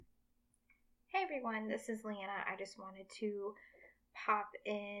everyone, this is Leanna. I just wanted to pop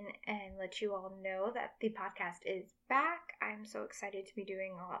in and let you all know that the podcast is back. I'm so excited to be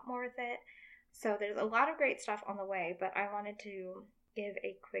doing a lot more with it. So there's a lot of great stuff on the way, but I wanted to give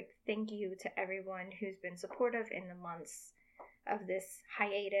a quick thank you to everyone who's been supportive in the months of this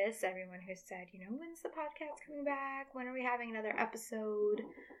hiatus. Everyone who said, when's the podcast coming back? When are we having another episode?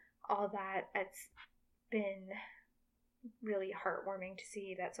 All that. It's been really heartwarming to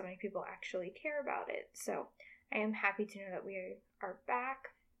see that so many people actually care about it. So I am happy to know that we are back.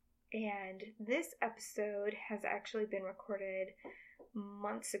 And this episode has actually been recorded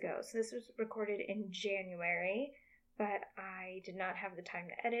months ago. So this was recorded in January, but I did not have the time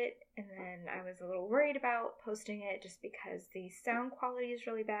to edit. And then I was a little worried about posting it just because the sound quality is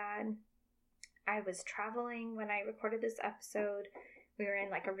really bad. I was traveling when I recorded this episode. We were in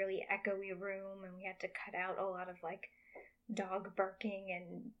like a really echoey room and we had to cut out a lot of like dog barking,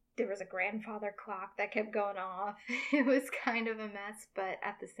 and there was a grandfather clock that kept going off. It was kind of a mess, but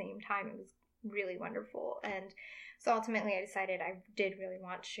at the same time it was really wonderful. And so ultimately I decided I did really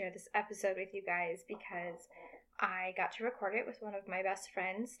want to share this episode with you guys because I got to record it with one of my best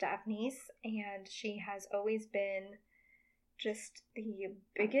friends, Dafnis, and she has always been just the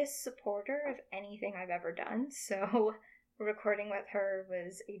biggest supporter of anything I've ever done. So recording with her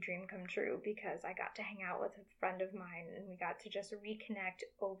was a dream come true because I got to hang out with a friend of mine and we got to just reconnect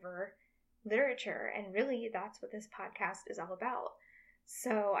over literature. And really, that's what this podcast is all about.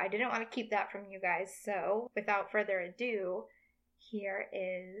 So I didn't want to keep that from you guys. So without further ado, here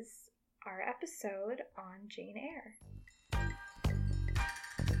is our episode on Jane Eyre.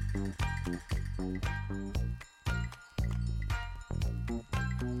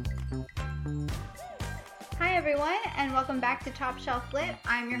 Hi everyone, and welcome back to Top Shelf Lit.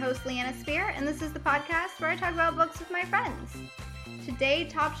 I'm your host Leanna Spear, and this is the podcast where I talk about books with my friends. Today,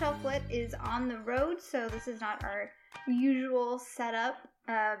 Top Shelf Lit is on the road, so this is not our usual setup,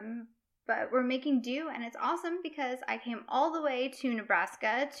 but we're making do, and it's awesome because I came all the way to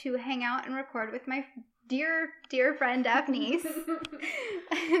Nebraska to hang out and record with my dear friend Dafnis.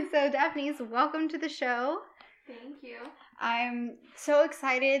 So Dafnis, welcome to the show. Thank you. I'm so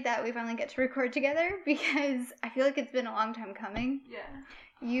excited that we finally get to record together because I feel like it's been a long time coming. Yeah.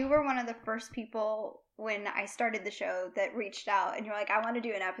 You were one of the first people when I started the show that reached out and you're like, I want to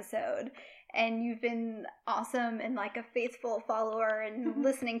do an episode. And you've been awesome and like a faithful follower and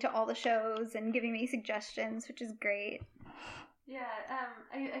listening to all the shows and giving me suggestions, which is great. Yeah.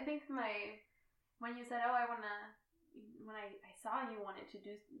 I think when you said, when I saw you wanted to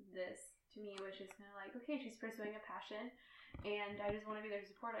do this, to me it was just kind of like, okay, she's pursuing a passion and I just want to be there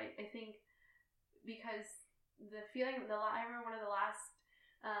to support. I think because I remember one of the last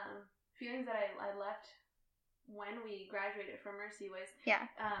feelings that I left when we graduated from Mercy was,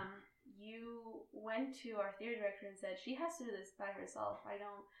 you went to our theater director and said, she has to do this by herself.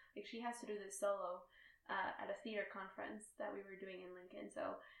 She has to do this solo at a theater conference that we were doing in Lincoln.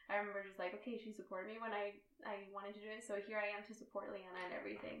 So I remember just like, okay, she supported me when I wanted to do it. So here I am to support Leanna and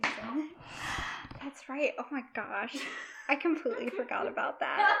everything. So. That's right. Oh my gosh. I completely forgot about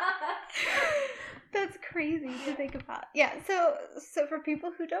that. That's crazy to think about. Yeah. So for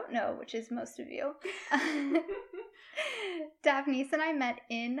people who don't know, which is most of you, Dafnis and I met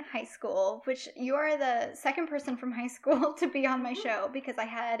in high school, which you are the second person from high school to be on my show because I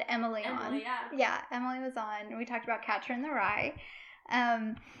had Emily on. Yeah, Emily was on. And we talked about Catcher in the Rye.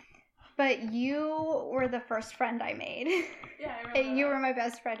 But you were the first friend I made. Yeah, I remember. You were my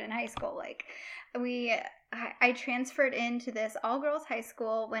best friend in high school. Like, I transferred into this all-girls high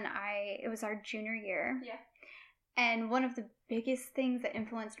school when it was our junior year. Yeah. And one of the biggest things that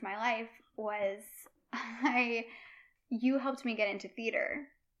influenced my life was you helped me get into theater.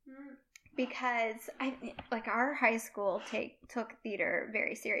 Mm. Because our high school took theater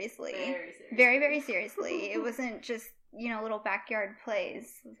very seriously. Very, very seriously. It wasn't just, little backyard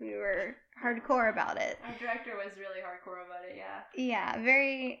plays. We were hardcore about it. Our director was really hardcore about it, yeah. Yeah,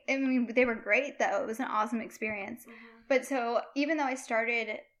 they were great though. It was an awesome experience. Mm-hmm. But so even though I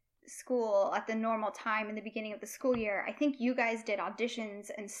started school at the normal time in the beginning of the school year, I think you guys did auditions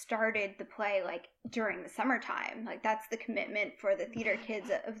and started the play during the summertime. That's the commitment for the theater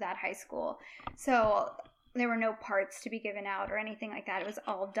kids of that high school. So there were no parts to be given out or anything like that. It was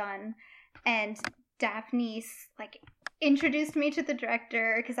all done. And Dafnis introduced me to the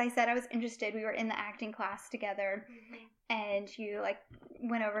director because I said I was interested. We were in the acting class together. Mm-hmm. And you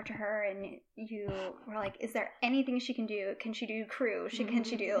went over to her and you were like, is there anything she can do? Can she do crew? Can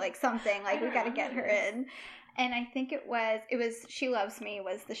she do something? We got to get her in. And I think it was She Loves Me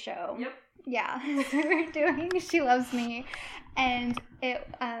was the show. Yep. Yeah. So we were doing She Loves Me. And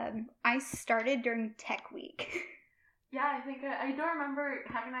I started during Tech Week. Yeah, I think I don't remember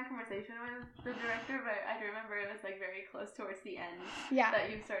having that conversation with the director, but I do remember it was like very close towards the end that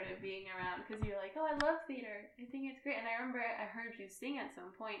you started being around, because you're like, oh, I love theater. I think it's great. And I remember I heard you sing at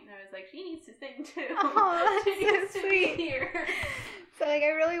some point, and I was like, she needs to sing too. Oh, that's she needs so to sweet. be here. So like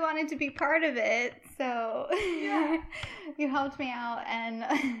I really wanted to be part of it. So yeah, you helped me out, and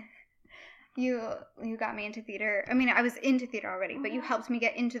you got me into theater. I mean, I was into theater already, but you helped me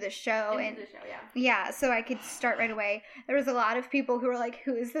get into the show. Yeah, so I could start right away. There was a lot of people who were like,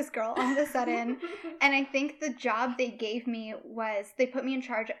 who is this girl all of a sudden? And I think the job they gave me was, they put me in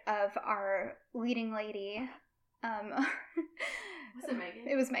charge of our leading lady. Was it Megan?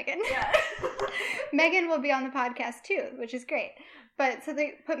 It was Megan. Yeah. Megan will be on the podcast too, which is great. But so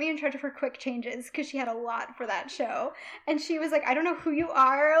they put me in charge of her quick changes because she had a lot for that show. And she was like, I don't know who you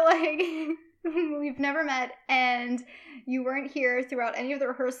are. Like, we've never met. And you weren't here throughout any of the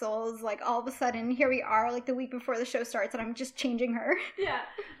rehearsals. Like, all of a sudden, here we are, like, the week before the show starts, and I'm just changing her. Yeah,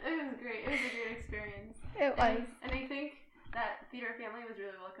 it was great. It was a great experience. It was. And I think that theater family was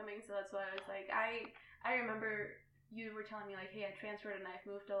really welcoming, so that's why I was like, I remember you were telling me, like, hey, I transferred and I've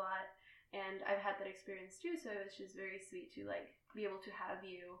moved a lot. And I've had that experience too, so it was just very sweet to, like, be able to have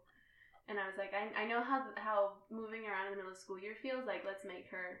you. And I was like, I know how moving around in the middle of the school year feels. Like, let's make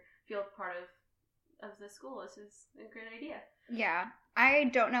her feel part of the school. This is a great idea. Yeah.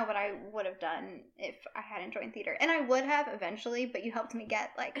 I don't know what I would have done if I hadn't joined theater. And I would have eventually, but you helped me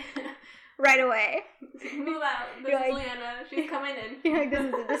get, like, right away. Move out. This is Leanna. She's coming in. You're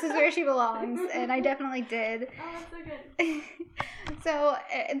like, this is where she belongs. And I definitely did. Oh, that's so good. So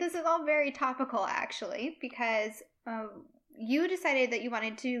this is all very topical, actually, because you decided that you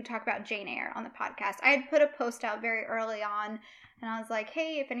wanted to talk about Jane Eyre on the podcast. I had put a post out very early on, and I was like,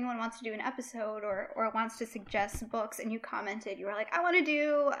 hey, if anyone wants to do an episode or wants to suggest books, and you commented, you were like, I want to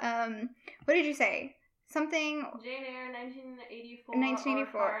do, what did you say? Something... Jane Eyre,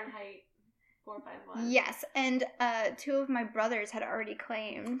 1984. Or Fahrenheit 451. Yes, and two of my brothers had already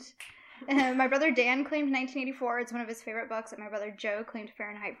claimed... my brother Dan claimed 1984. It's one of his favorite books, and my brother Joe claimed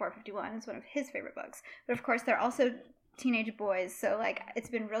Fahrenheit 451. It's one of his favorite books. But of course, they're also teenage boys, so like it's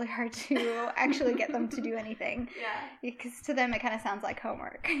been really hard to actually get them to do anything. Yeah. Because to them, it kind of sounds like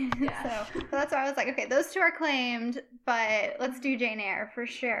homework. Yeah. So that's why I was like, okay, those two are claimed, but let's do Jane Eyre for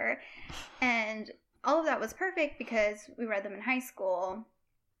sure. And all of that was perfect because we read them in high school.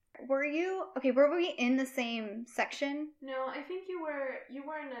 Were we in the same section? No, I think you were in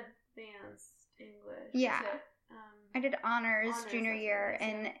advanced English. Yeah. I did honors junior year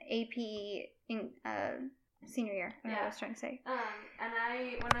and AP senior year. I don't know what I was trying to say. And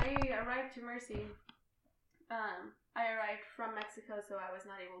when I arrived to Mercy, I arrived from Mexico, so I was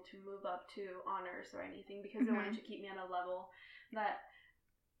not able to move up to honors or anything because they wanted to keep me at a level that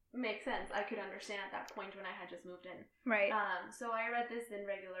makes sense. I could understand at that point when I had just moved in. Right. So I read this in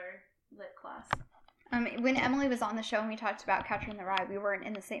regular lit class. When Emily was on the show and we talked about Catcher in the Rye, we weren't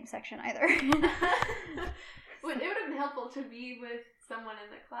in the same section either. Well, it would have been helpful to be with someone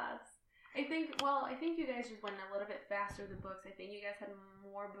in the class. I think you guys just went a little bit faster with the books. I think you guys had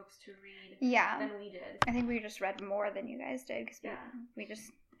more books to read than we did. I think we just read more than you guys did because we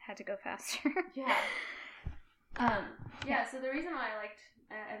just had to go faster. So the reason why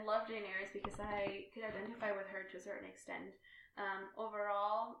I love Jane Eyre is because I could identify with her to a certain extent.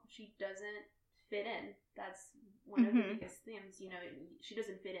 Overall, she doesn't fit in. That's one of the biggest themes. You know, she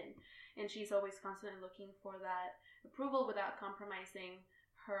doesn't fit in, and she's always constantly looking for that approval without compromising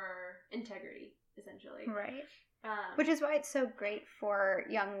her integrity, essentially. Right. Which is why it's so great for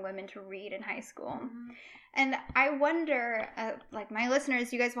young women to read in high school. And I wonder, like my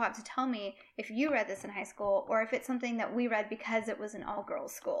listeners, you guys will have to tell me if you read this in high school or if it's something that we read because it was an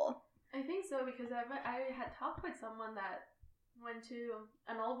all-girls school. I think so, because I had talked with someone that went to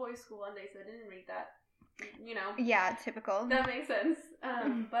an all-boys school and they said, I didn't read that. You know. Yeah, typical. That makes sense.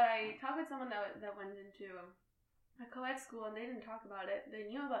 But I talked with someone that went into a co-ed school and they didn't talk about it. They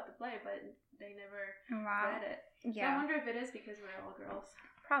knew about the play, but they never read it. Yeah. So I wonder if it is because we're all girls.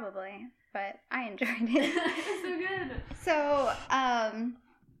 Probably, but I enjoyed it. It's so good. So,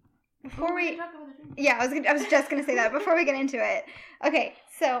 before I was just gonna say that before we get into it. Okay,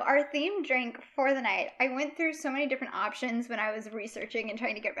 so our theme drink for the night. I went through so many different options when I was researching and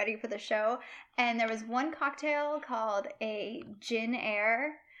trying to get ready for the show, and there was one cocktail called a gin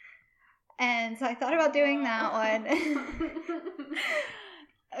Eyre. And so I thought about doing that one.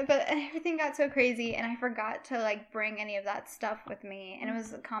 But everything got so crazy and I forgot to like bring any of that stuff with me and it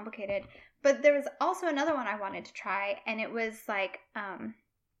was complicated. But there was also another one I wanted to try and it was like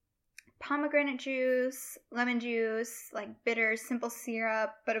pomegranate juice, lemon juice, like bitters, simple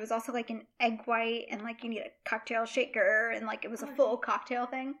syrup, but it was also like an egg white and like you need a cocktail shaker and like it was a full cocktail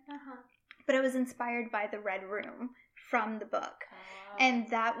thing. But it was inspired by the Red Room from the book. And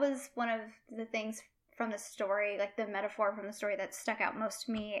that was one of the things from the story, like the metaphor from the story that stuck out most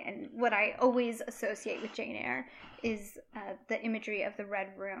to me, and what I always associate with Jane Eyre is the imagery of the Red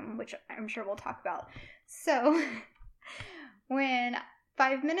Room, which I'm sure we'll talk about. So when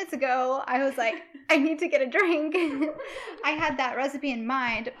 5 minutes ago I was like, I need to get a drink, I had that recipe in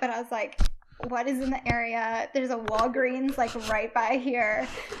mind, but I was like, what is in the area? There's a Walgreens like right by here.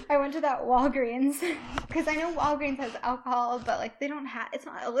 I went to that Walgreens because I know Walgreens has alcohol, but like they don't have, it's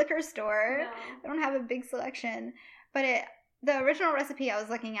not a liquor store. No. They don't have a big selection. But the original recipe I was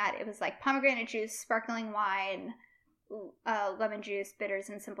looking at, it was like pomegranate juice, sparkling wine, lemon juice, bitters,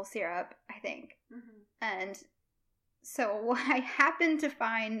 and simple syrup, I think. And so I happened to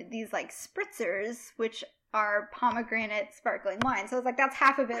find these like spritzers, which are pomegranate sparkling wine. So I was like, that's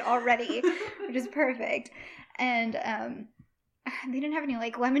half of it already, which is perfect. And they didn't have any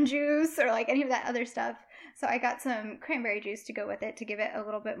like lemon juice or like any of that other stuff. So I got some cranberry juice to go with it to give it a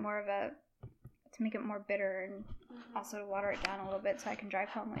little bit more of to make it more bitter and also to water it down a little bit so I can drive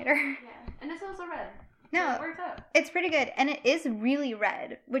home later. Yeah, and it's also red. No, so it works out. It's pretty good. And it is really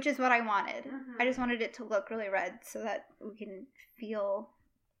red, which is what I wanted. I just wanted it to look really red so that we can feel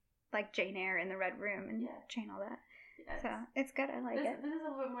like Jane Eyre in the Red Room and channel that. Yes. So it's good. I like it. This is a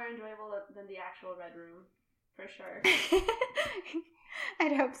little bit more enjoyable than the actual Red Room, for sure.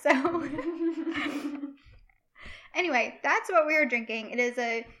 I'd hope so. Anyway, that's what we were drinking. It is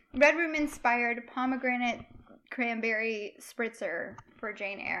a Red Room inspired pomegranate cranberry spritzer for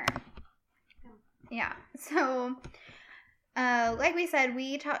Jane Eyre. Yeah. So, like we said,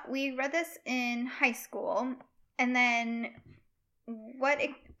 we read this in high school, and then what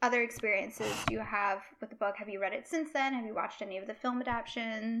other experiences do you have with the book? Have you read it since then? Have you watched any of the film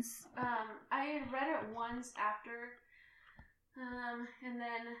adaptations? I read it once after, and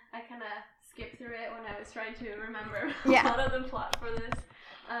then I kind of skipped through it when I was trying to remember a lot of the plot for this.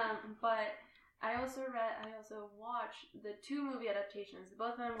 But I also watched the 2 movie adaptations.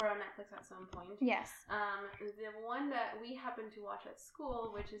 Both of them were on Netflix at some point. Yes. The one that we happened to watch at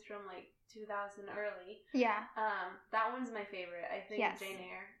school, which is from like 2000 early. Yeah. That one's my favorite. I think Jane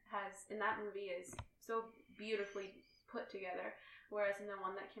Eyre in that movie is so beautifully put together. Whereas in the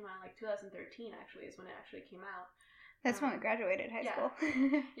one that came out like 2013 actually is when it actually came out. That's when we graduated high school.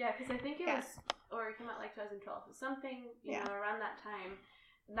 Yeah, because I think it was, or it came out like 2012, something, you know, around that time.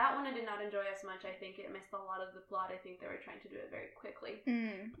 That one I did not enjoy as much. I think it missed a lot of the plot. I think they were trying to do it very quickly.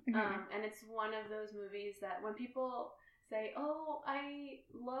 And it's one of those movies that when people say, oh, I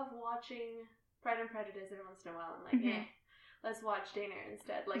love watching Pride and Prejudice every once in a while, I'm like, let's watch Jane Eyre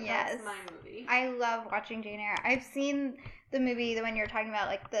instead. Like, that's my movie. I love watching Jane Eyre. I've seen the movie, the one you're talking about,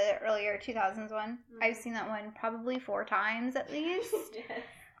 like the earlier 2000s one. I've seen that one probably 4 times at least. Yes.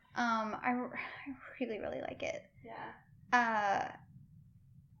 I really, really like it. Yeah.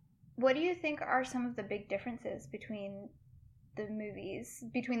 What do you think are some of the big differences between the movies,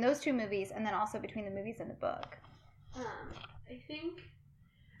 between those 2 movies, and then also between the movies and the book? I think,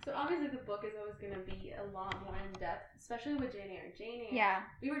 so obviously the book is always going to be a lot more in depth, especially with Jane Eyre. Jane Eyre,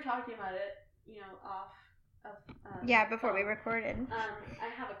 we were talking about it, you know, off of... before we recorded. I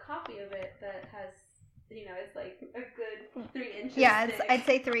have a copy of it that has, you know, it's like a good 3 inches thick. I'd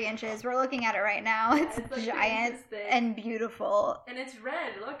say 3 inches. We're looking at it right now. It's like giant and beautiful. And it's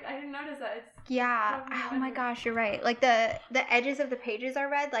red. Look, I didn't notice that. Oh my gosh, you're right. Like the edges of the pages are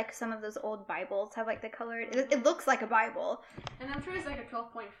red. Like some of those old Bibles have like the colored. It looks like a Bible. And I'm sure it's like a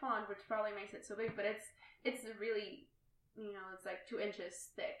 12-point font, which probably makes it so big. But it's really, you know, it's like 2 inches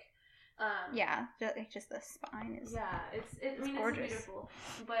thick. Just the spine is. Yeah, it's gorgeous. It's beautiful.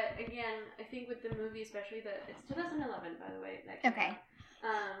 But again, I think with the movie, especially it's 2011, by the way. Okay.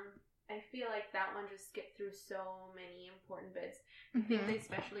 I feel like that one just skipped through so many important bits. I think they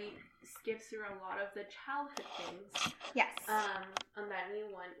especially skipped through a lot of the childhood things. Yes. On that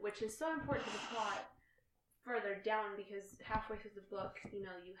new one, which is so important to the plot further down because halfway through the book, you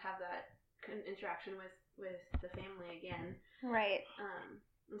know, you have that interaction with the family again. Right.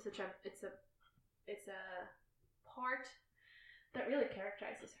 It's a part that really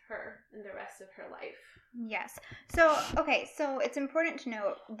characterizes her and the rest of her life. Yes. So it's important to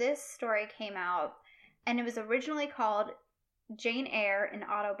note this story came out and it was originally called Jane Eyre, an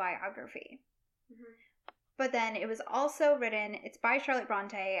autobiography. But then it was also written, it's by Charlotte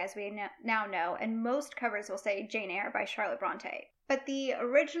Bronte, as we now know, and most covers will say Jane Eyre by Charlotte Bronte. But the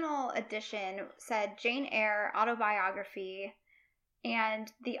original edition said Jane Eyre, autobiography,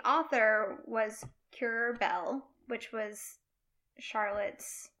 And the author was Currer Bell, which was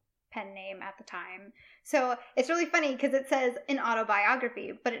Charlotte's pen name at the time. So it's really funny because it says an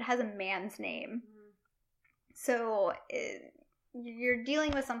autobiography, but it has a man's name. So you're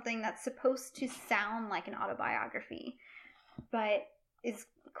dealing with something that's supposed to sound like an autobiography, but is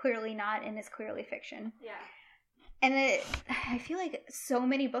clearly not and is clearly fiction. Yeah. And I feel like so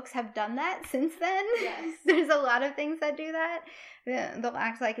many books have done that since then. Yes. There's a lot of things that do that. They'll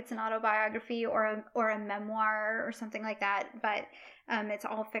act like it's an autobiography or a memoir or something like that, but it's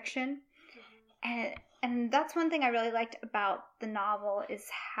all fiction. Mm-hmm. And that's one thing I really liked about the novel is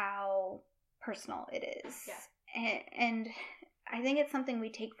how personal it is. Yeah. And I think it's something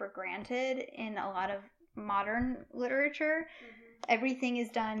we take for granted in a lot of modern literature. Mm-hmm. Everything is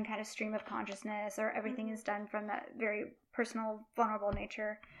done kind of stream of consciousness, or everything is done from that very personal, vulnerable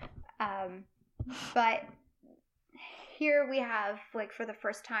nature. But here we have, like, for the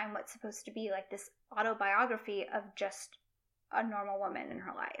first time, what's supposed to be like this autobiography of just a normal woman in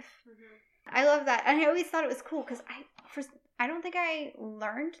her life. Mm-hmm. I love that. And I always thought it was cool because I don't think I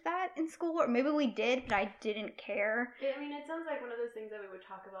learned that in school, or maybe we did, but I didn't care. I mean, it sounds like one of those things that we would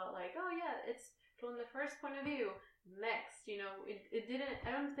talk about, like, oh yeah, it's from the first point of view. Next, you know, it didn't,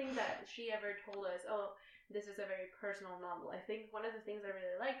 I don't think that she ever told us, oh, this is a very personal novel. I think one of the things I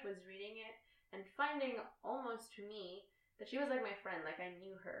really liked was reading it and finding almost to me that she was like my friend, like I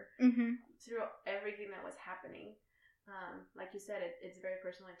knew her through everything that was happening. Like you said, it's very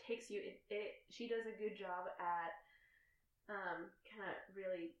personal. It takes you, she does a good job at kind of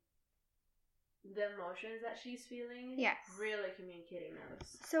really the emotions that she's feeling. Yes. Really communicating those.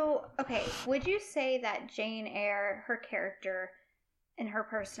 So, okay, would you say that Jane Eyre, her character and her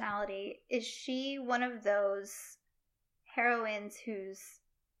personality, is she one of those heroines who's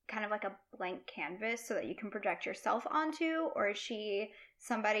kind of like a blank canvas so that you can project yourself onto? Or is she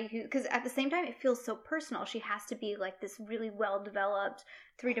somebody who, because at the same time it feels so personal, she has to be like this really well-developed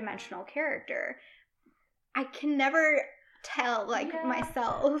three-dimensional character. I can never tell, like,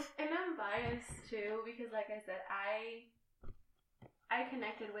 myself. And I'm biased too because, like I said, I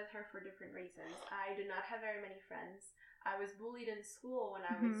connected with her for different reasons. I did not have very many friends. I was bullied in school when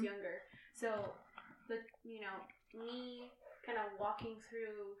I was younger, so me kind of walking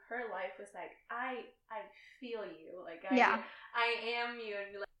through her life was like, I feel you, like I am you,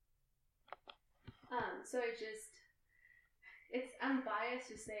 and like, so I'm biased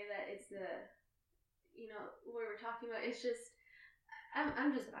to say that it's the, what we're talking about, it's just,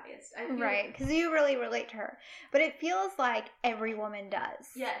 I'm just biased. I feel right, because you really relate to her. But it feels like every woman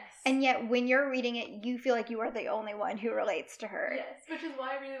does. Yes. And yet when you're reading it, you feel like you are the only one who relates to her. Yes, which is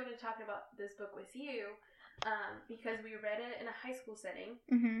why I really want to talk about this book with you, because we read it in a high school setting,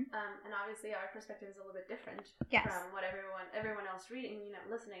 and obviously our perspective is a little bit different from what everyone else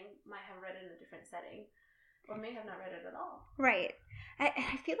listening might have read it in a different setting. Or may have not read it at all. Right.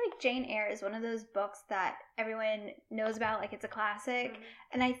 I feel like Jane Eyre is one of those books that everyone knows about, like it's a classic. Mm-hmm.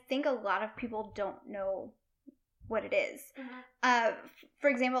 And I think a lot of people don't know what it is. Mm-hmm. For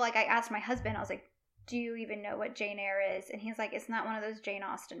example, like I asked my husband, I was like, do you even know what Jane Eyre is? And he's like, it's not one of those Jane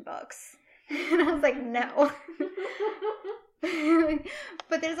Austen books. And I was like, no.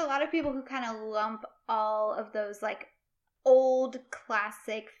 But there's a lot of people who kind of lump all of those like old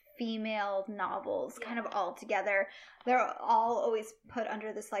classic female novels kind of all together. They're all always put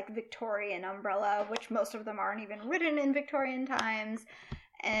under this like Victorian umbrella, which most of them aren't even written in Victorian times,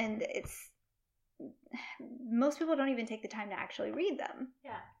 and most people don't even take the time to actually read them.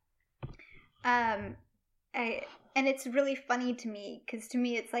 And it's really funny to me because to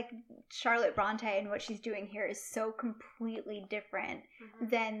me it's like Charlotte Bronte and what she's doing here is so completely different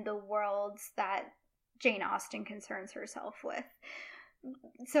than the worlds that Jane Austen concerns herself with.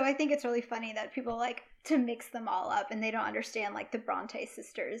 So I think it's really funny that people like to mix them all up and they don't understand like the Bronte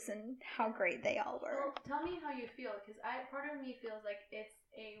sisters and how great they all were. Well, tell me how you feel, because part of me feels like it's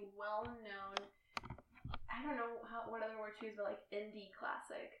a well-known, I don't know what other word to use, but like indie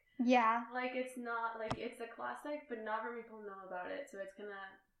classic. Yeah. Like it's not, like it's a classic, but not very many people know about it, so it's gonna,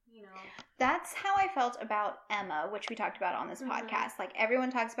 That's how I felt about Emma, which we talked about on this podcast. Like everyone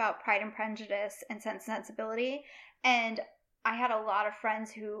talks about Pride and Prejudice and Sense and Sensibility, and I had a lot of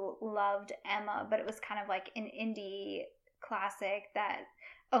friends who loved Emma, but it was kind of like an indie classic that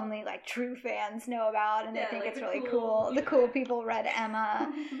only like true fans know about, and they think like it's really cool. The cool people read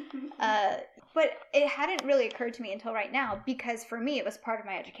Emma. But it hadn't really occurred to me until right now, because for me it was part of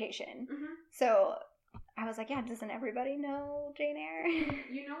my education. So I was like, yeah, doesn't everybody know Jane Eyre?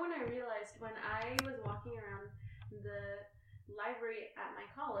 When I realized, when I was walking around the library at my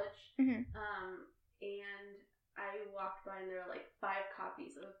college, and I walked by and there were like 5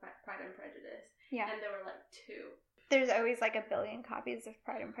 Pride and Prejudice. Yeah. And there were like 2. There's always like a billion copies of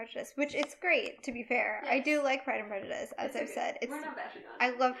Pride and Prejudice, which it's great, to be fair. Yes. I do like Pride and Prejudice, as I've said. We're not bashing on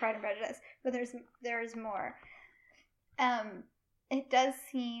it. I love Pride and Prejudice, but there's more. It does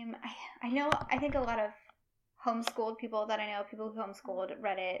seem, I think a lot of homeschooled people that I know, people who homeschooled,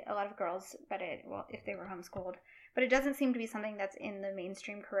 read it. A lot of girls read it, well, if they were homeschooled. But it doesn't seem to be something that's in the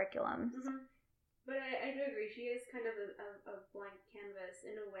mainstream curriculum. Mm-hmm. But I do agree. She is kind of a blank canvas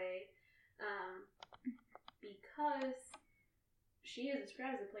in a way, because she is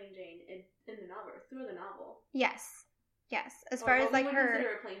described as a plain Jane in the novel, through the novel. Yes. As far as like her, consider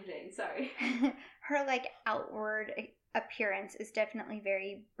her plain Jane. Sorry. Her like outward appearance is definitely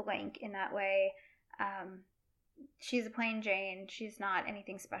very blank in that way. She's a plain Jane. She's not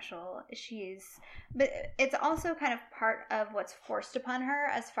anything special. But it's also kind of part of what's forced upon her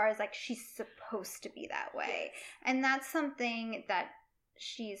as far as like she's supposed to be that way. And that's something that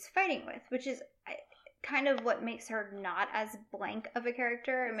she's fighting with, which is kind of what makes her not as blank of a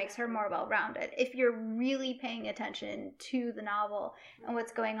character. It makes her more well-rounded. If you're really paying attention to the novel and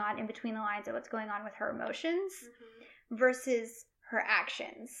what's going on in between the lines and what's going on with her emotions versus her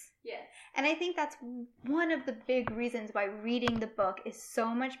actions. Yes. And I think that's one of the big reasons why reading the book is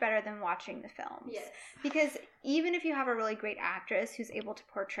so much better than watching the films. Yes. Because even if you have a really great actress who's able to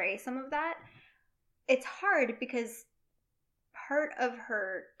portray some of that, it's hard because part of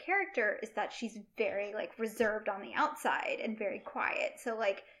her character is that she's very like reserved on the outside and very quiet. So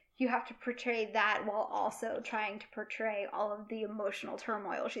like you have to portray that while also trying to portray all of the emotional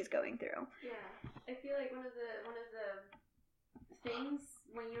turmoil she's going through. Yeah. I feel like one of the things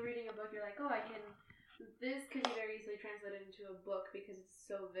when you're reading a book, you're like, this could be very easily translated into a book because it's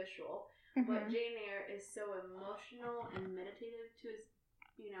so visual. But Jane Eyre is so emotional and meditative to his,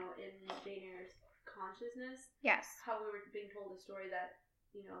 in Jane Eyre's consciousness. Yes. How we were being told a story that,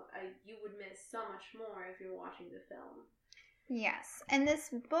 you would miss so much more if you're watching the film. Yes. And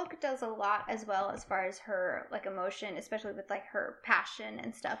this book does a lot as well as far as her like emotion, especially with like her passion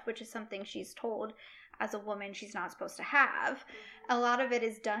and stuff, which is something she's told as a woman she's not supposed to have. A lot of it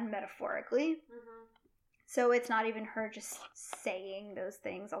is done metaphorically. So it's not even her just saying those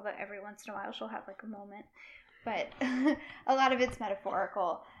things, although every once in a while she'll have like a moment. But a lot of it's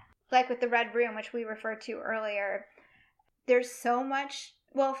metaphorical. Like with the Red Room, which we referred to earlier, there's so much.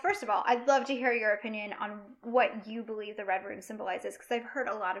 Well, first of all, I'd love to hear your opinion on what you believe the Red Room symbolizes, because I've heard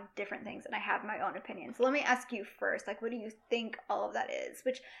a lot of different things and I have my own opinion. So let me ask you first, like, what do you think all of that is?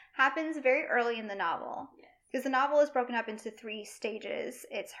 Which happens very early in the novel. Yes. Because the novel is broken up into 3 stages.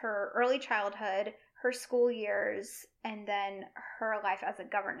 It's her early childhood, her school years, and then her life as a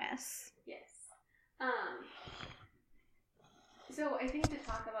governess. Yes. So I think to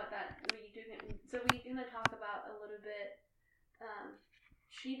talk about that, we're going to talk about a little bit,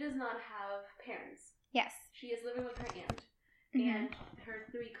 she does not have parents. Yes. She is living with her aunt and her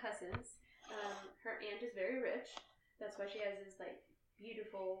 3 cousins. Her aunt is very rich. That's why she has this, like,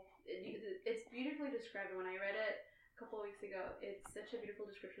 beautiful... It's beautifully described. When I read it a couple of weeks ago, it's such a beautiful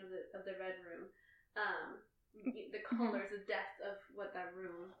description of the Red Room. The colors, the depth of what that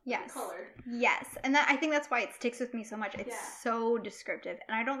room colored. Yes. And I think that's why it sticks with me so much. It's so descriptive.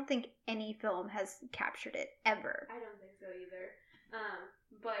 And I don't think any film has captured it, ever. I don't think so either.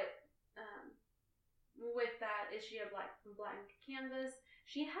 But with that, is she a blank canvas?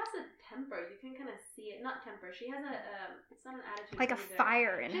 She has a temper. You can kind of see it. Not temper. She has it's not an attitude. Like a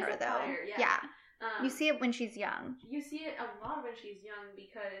fire in her, though. Fire, yeah. You see it when she's young. You see it a lot when she's young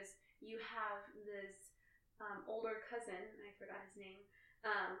because you have this older cousin. I forgot his name.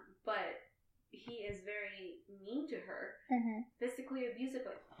 But he is very mean to her. Physically abusive.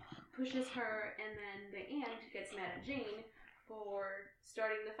 Like, pushes her, and then the aunt gets mad at Jane for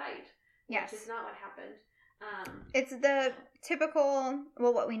starting the fight. Yes. Which is not what happened. It's the typical,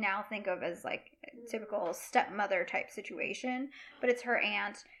 what we now think of as like typical stepmother type situation, but it's her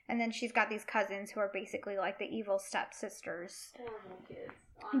aunt, and then she's got these cousins who are basically like the evil stepsisters. Horrible kids,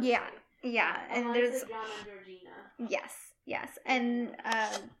 honestly. Yeah, and Eliza, there's John, and Georgina. Yes, and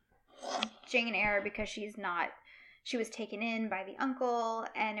Jane Eyre, because she was taken in by the uncle,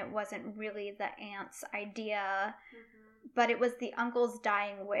 and it wasn't really the aunt's idea. But it was the uncle's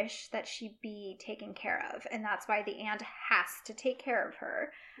dying wish that she be taken care of, and that's why the aunt has to take care of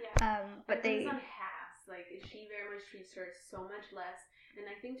her. Yeah. But it's not has. Like, she very much treats her so much less, and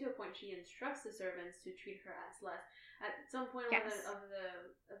I think to a point she instructs the servants to treat her as less. At some point, one of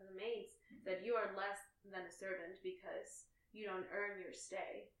the maids said, "You are less than a servant because you don't earn your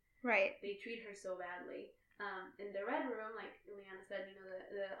stay." Right. They treat her so badly. In the Red Room, like Ileana said,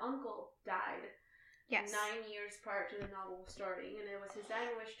 the uncle died. Yes. 9 years prior to the novel starting, and it was his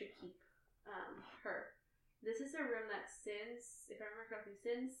dying wish to keep her. This is a room that since, if I remember correctly,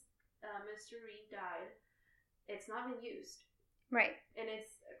 since Mr. Reed died, it's not been used. Right. And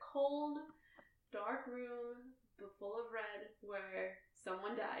it's a cold, dark room full of red where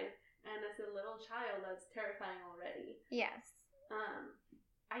someone died, and as a little child, that's terrifying already. Yes.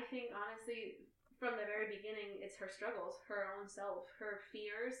 I think, honestly, from the very beginning, it's her struggles, her own self, her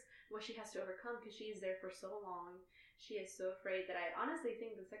fears, what she has to overcome, because she is there for so long. She is so afraid that I honestly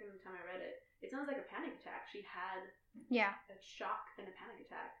think the second time I read it, it sounds like a panic attack. She had a shock and a panic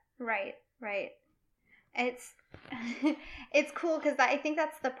attack. Right. It's it's cool because I think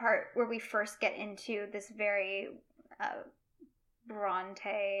that's the part where we first get into this very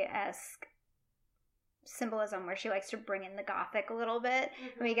Bronte-esque symbolism where she likes to bring in the Gothic a little bit.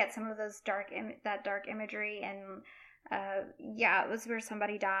 And we get some of those dark imagery, and it was where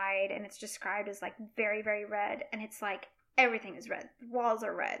somebody died, and it's described as like very, very red, and it's like everything is red. The walls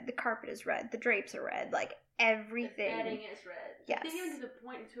are red, the carpet is red, the drapes are red, like everything. The bedding is red. Yes. I think even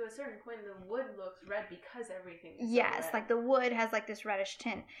to a certain point, the wood looks red because everything is yes, so red. Like the wood has like this reddish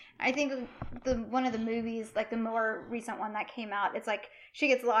tint. I think one of the movies, like the more recent one that came out, it's like she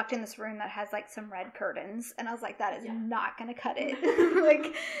gets locked in this room that has like some red curtains, and I was like, that is not gonna cut it.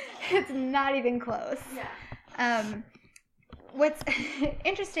 Like, it's not even close. Yeah. What's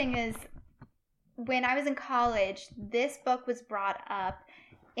interesting is when I was in college, this book was brought up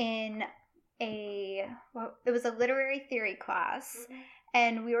in it was a literary theory class,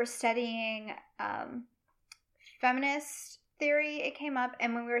 and we were studying feminist theory. It came up,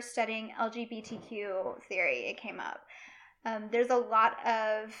 and when we were studying LGBTQ theory, it came up. There's a lot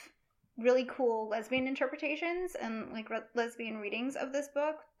of really cool lesbian interpretations and like lesbian readings of this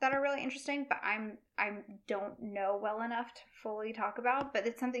book that are really interesting, but I don't know well enough to fully talk about, but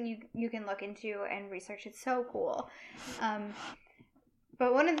it's something you can look into and research. It's so cool.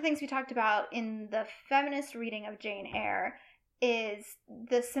 But one of the things we talked about in the feminist reading of Jane Eyre is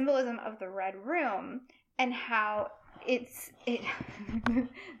the symbolism of the Red Room and how this is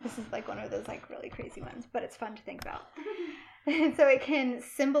like one of those like really crazy ones, but it's fun to think about. So it can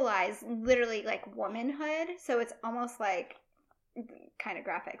symbolize literally like womanhood. So it's almost like kind of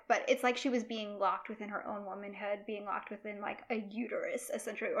graphic, but it's like she was being locked within her own womanhood, being locked within like a uterus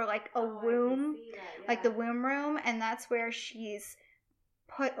essentially, or like a womb, like the womb room, and that's where she's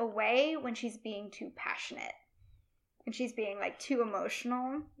put away when she's being too passionate and she's being like too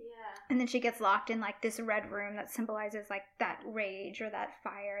emotional. And then she gets locked in like this red room that symbolizes like that rage or that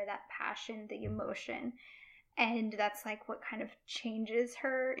fire, that passion, the emotion. And that's like what kind of changes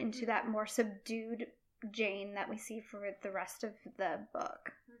her into that more subdued Jane that we see for the rest of the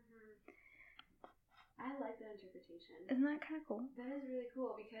book. I like that interpretation. Isn't that kind of cool? That is really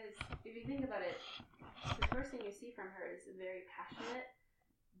cool because if you think about it, the first thing you see from her is a very passionate,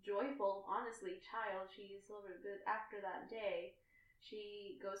 joyful, honestly, child. She's a little bit after that day.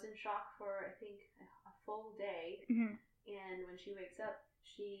 She goes in shock for, I think, a full day. And when she wakes up,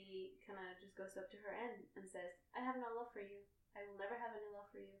 she kind of just goes up to her end and says, I have no love for you. I will never have any love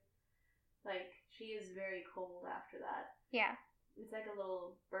for you. Like, she is very cold after that. Yeah. It's like a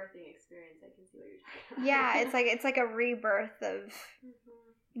little birthing experience. I can see what you're talking about. Yeah, it's like a rebirth of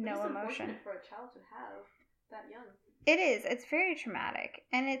no emotion. For a child to have that young. It is. It's very traumatic.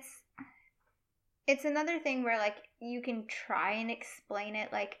 And it's another thing where, like, you can try and explain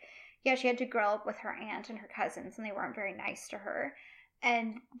it. Like, yeah, she had to grow up with her aunt and her cousins, and they weren't very nice to her.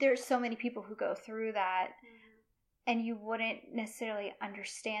 And there's so many people who go through that, and you wouldn't necessarily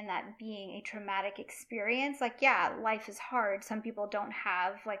understand that being a traumatic experience. Like, yeah, life is hard. Some people don't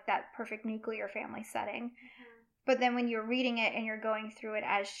have, like, that perfect nuclear family setting. But then when you're reading it and you're going through it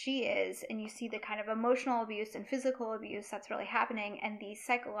as she is, and you see the kind of emotional abuse and physical abuse that's really happening and the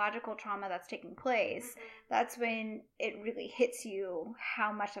psychological trauma that's taking place, that's when it really hits you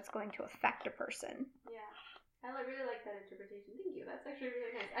how much that's going to affect a person. Yeah. I really like that interpretation. Thank you. That's actually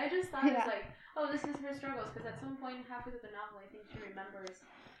really nice. I just thought it was like, oh, this is her struggles, because at some point halfway through the novel, I think she remembers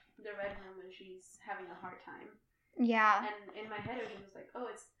the Red Room when she's having a hard time. Yeah. And in my head, it was just like, oh,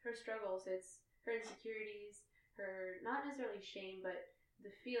 it's her struggles, it's her insecurities, her, not necessarily shame, but the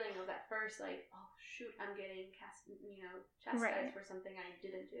feeling of that first, like, oh, shoot, I'm getting chastised for something I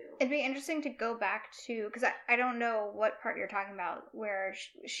didn't do. It'd be interesting to go back to, because I don't know what part you're talking about, where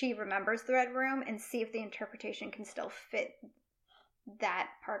she remembers the Red Room, and see if the interpretation can still fit that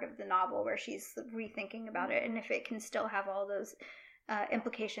part of the novel where she's rethinking about it, and if it can still have all those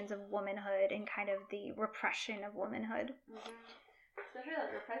implications of womanhood and kind of the repression of womanhood. Especially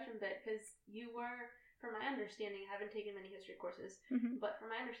that repression bit, because you were... From my understanding, I haven't taken many history courses, but from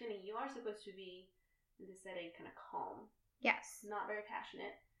my understanding, you are supposed to be in the setting kind of calm. Yes. Not very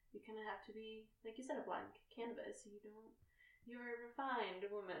passionate. You kind of have to be, like you said, a blank canvas. You're a refined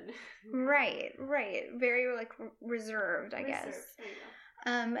woman. Right. Very, like, reserved, I guess. There you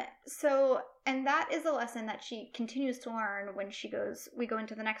go. So, and that is a lesson that she continues to learn when we go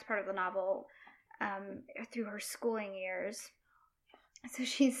into the next part of the novel, through her schooling years. So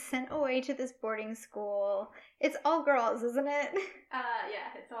she's sent away to this boarding school. It's all girls, isn't it?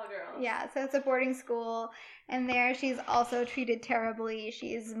 Yeah, it's all girls. Yeah, so it's a boarding school, and there she's also treated terribly.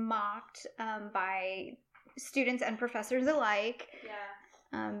 She's mocked by students and professors alike.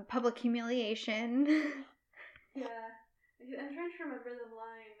 Yeah. Public humiliation. Yeah. I'm trying to remember the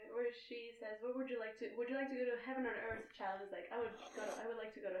line where she says, "What would you like to go to heaven or earth?" The child is like, I would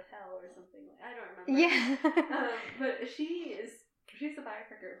like to go to hell or something. I don't remember. Yeah. But she's a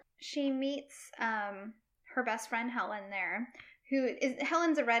firecracker. She meets her best friend Helen there.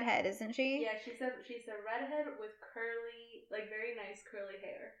 Helen's a redhead, isn't she? Yeah, she's a redhead with curly, like very nice curly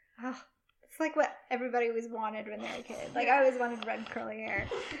hair. Oh, it's like what everybody always wanted when they were a kid. Like I always wanted red curly hair.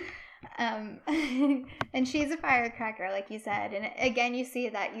 And she's a firecracker, like you said. And again, you see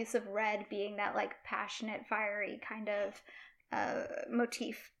that use of red being that like passionate, fiery kind of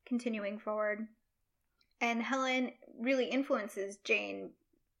motif continuing forward. And Helen really influences Jane.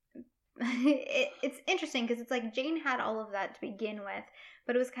 It's interesting because it's like Jane had all of that to begin with,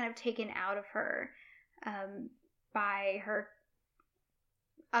 but it was kind of taken out of her by her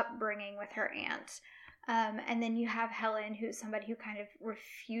upbringing with her aunt. And then you have Helen, who's somebody who kind of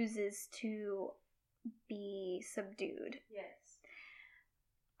refuses to be subdued. Yes.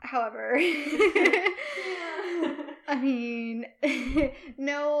 However, I mean,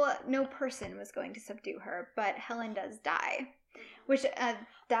 no person was going to subdue her, but Helen does die. Which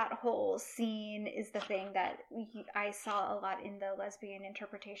that whole scene is the thing that I saw a lot in the lesbian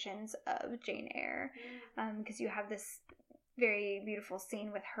interpretations of Jane Eyre. Because you have this very beautiful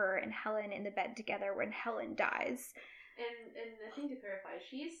scene with her and Helen in the bed together when Helen dies. And I think to clarify,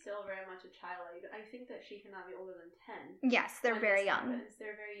 she's still very much a child. I think that she cannot be older than 10. Yes, they're very young.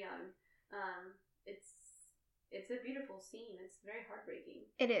 They're very young. It's a beautiful scene. It's very heartbreaking.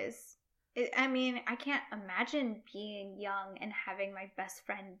 It is. I mean, I can't imagine being young and having my best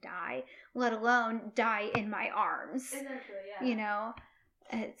friend die, let alone die in my arms. Essentially, yeah. You know,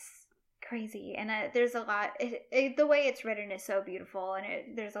 it's crazy. And there's a lot, the way it's written is so beautiful,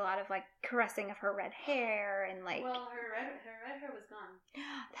 and there's a lot of like caressing of her red hair and like. Well, her red hair was gone.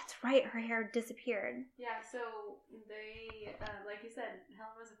 That's right, her hair disappeared. Yeah, so they, like you said,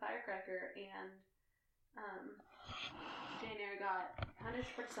 Helen was a firecracker, and Jane Eyre got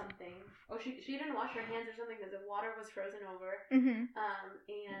punished for something. Oh, she didn't wash her hands or something because the water was frozen over. Mm-hmm.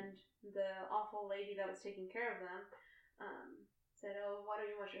 And the awful lady that was taking care of them said, "Oh, why don't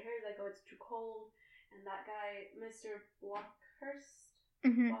you wash your hair?" He's like, "Oh, it's too cold." And that guy, Mr. Blockhurst,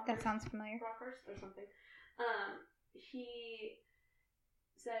 that sounds familiar. Brockhurst or something. He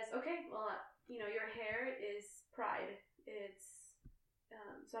says, "Okay, well, your hair is pride. It's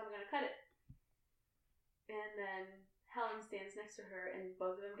so I'm gonna cut it." And then Helen stands next to her, and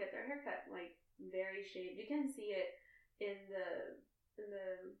both of them get their hair cut, like very shaved. You can see it in the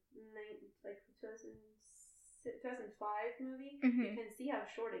 2005 movie. Mm-hmm. You can see how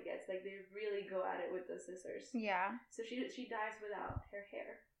short it gets. Like they really go at it with the scissors. Yeah. So she dies without her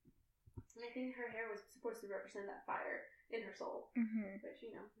hair, and I think her hair was supposed to represent that fire in her soul, which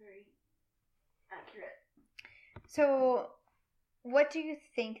very accurate. So, what do you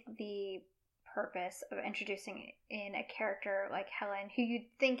think the purpose of introducing in a character like Helen, who you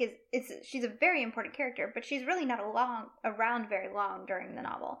think she's a very important character, but she's really not around very long during the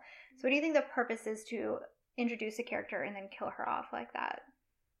novel. So what do you think the purpose is to introduce a character and then kill her off like that?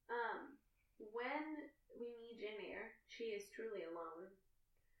 When we meet Jane Eyre, she is truly alone.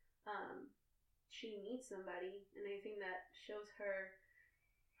 She meets somebody, and I think that shows her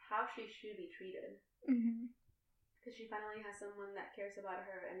how she should be treated. Because she finally has someone that cares about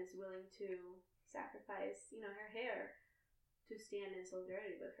her and is willing to sacrifice, her hair to stand in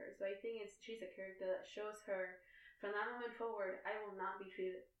solidarity with her. So I think she's a character that shows her, from that moment forward, I will not be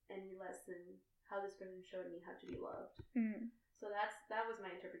treated any less than how this person showed me how to be loved. So that was my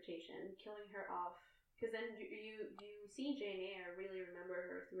interpretation, killing her off. Because then you see Jane Eyre really remember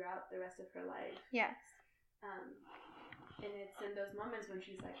her throughout the rest of her life. Yes. And it's in those moments when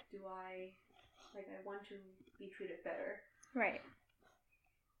she's like, I want to be treated better. Right,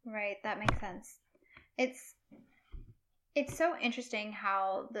 that makes sense. It's so interesting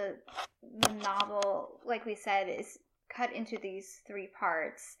how the novel, like we said, is cut into these 3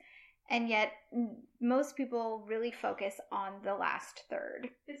 parts, And yet, most people really focus on the last third.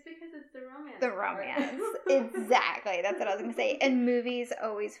 It's because it's the romance. The romance. Exactly. That's what I was going to say. And movies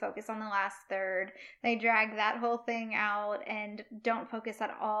always focus on the last third. They drag that whole thing out and don't focus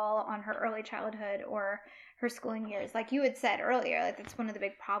at all on her early childhood or her schooling years. Like you had said earlier, like that's one of the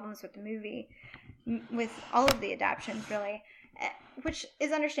big problems with the movie, with all of the adaptions, really, which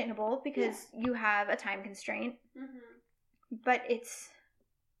is understandable because you have a time constraint. Mm-hmm. But it's...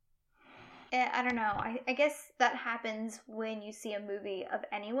 I don't know. I guess that happens when you see a movie of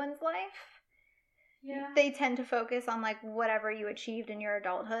anyone's life. Yeah. They tend to focus on, like, whatever you achieved in your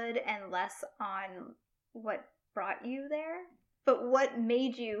adulthood and less on what brought you there. But what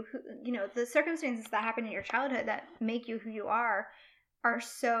made you, you know, the circumstances that happen in your childhood that make you who you are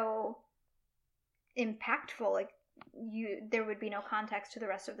so impactful. Like, there would be no context to the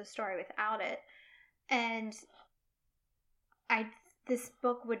rest of the story without it. And this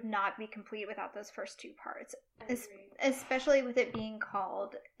book would not be complete without those first two parts, especially with it being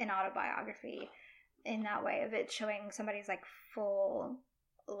called an autobiography in that way, of it showing somebody's like full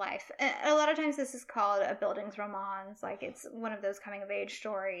life. And a lot of times this is called a bildungsroman, like it's one of those coming of age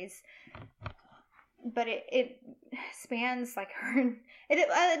stories, but it spans like her.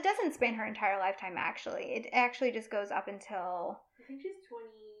 It doesn't span her entire lifetime. Actually, it actually just goes up until I think she's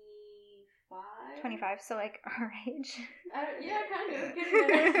 25, so like our age. Yeah, kind of.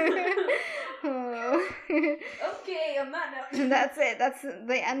 Getting Oh. Okay, I'm not now. That's it. That's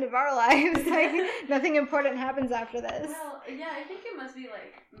the end of our lives. Like, nothing important happens after this. Well, yeah, I think it must be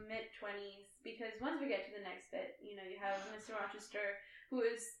like mid-20s, because once we get to the next bit, you know, you have Mr. Rochester, who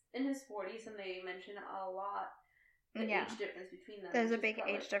is in his 40s, and they mention a lot the age difference between them. There's a big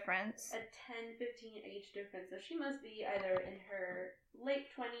age difference. A 10-15 age difference. So she must be either in her late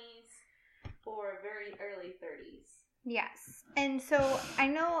 20s or very early 30s. Yes. And so I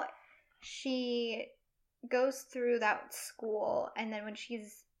know she goes through that school, and then when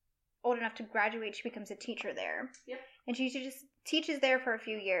she's old enough to graduate, she becomes a teacher there. Yep. And she just teaches there for a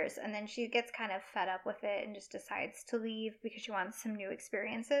few years, and then she gets kind of fed up with it and just decides to leave because she wants some new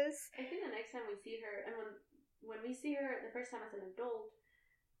experiences. I think the next time we see her, and when we see her the first time as an adult,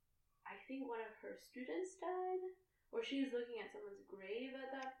 I think one of her students died, or she's looking at someone's grave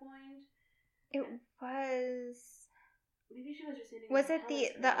at that point. It was... Maybe she was just sitting. Was it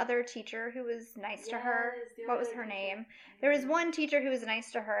the other teacher who was nice to her? What was her name? There was one teacher who was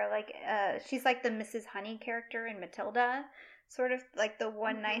nice to her. Like, she's like the Mrs. Honey character in Matilda. Sort of like the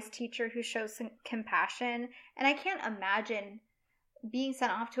one nice teacher who shows some compassion. And I can't imagine being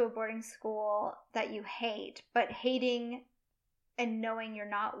sent off to a boarding school that you hate, but hating and knowing you're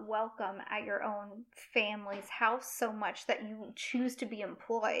not welcome at your own family's house so much that you choose to be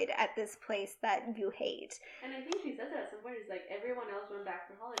employed at this place that you hate. And I think she says that at some point. It's like, everyone else went back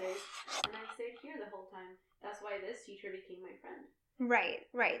for holidays, and I stayed here the whole time. That's why this teacher became my friend.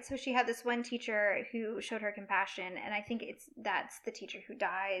 Right. So she had this one teacher who showed her compassion, and I think that's the teacher who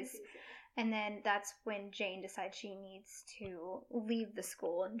dies. And then that's when Jane decides she needs to leave the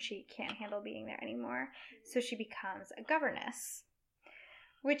school and she can't handle being there anymore. So she becomes a governess,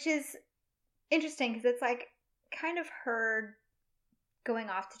 which is interesting because it's like kind of her going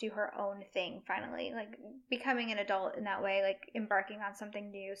off to do her own thing finally, like becoming an adult in that way, like embarking on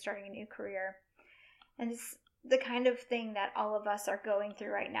something new, starting a new career. And it's the kind of thing that all of us are going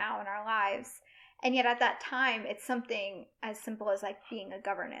through right now in our lives. And yet at that time, it's something as simple as like being a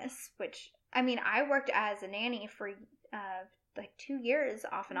governess, which, I mean, I worked as a nanny for like 2 years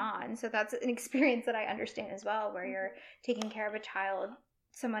off and on. So that's an experience that I understand as well, where you're taking care of a child,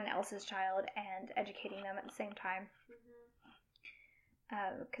 someone else's child, and educating them at the same time.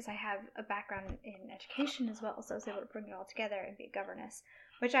 Because I have a background in education as well, so I was able to bring it all together and be a governess,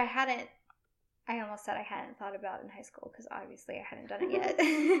 which I almost said I hadn't thought about in high school because obviously I hadn't done it yet.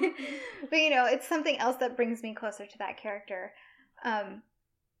 But, you know, it's something else that brings me closer to that character.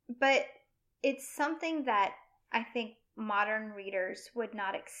 But it's something that I think modern readers would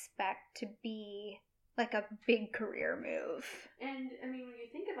not expect to be like a big career move. And, I mean, when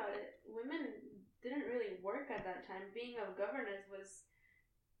you think about it, women didn't really work at that time. Being a governess was,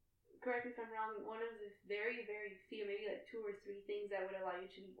 correct me if I'm wrong, one of the very, very few, maybe like 2 or 3 things that would allow you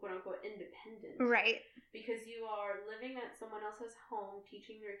to be quote-unquote independent. Right. Because you are living at someone else's home,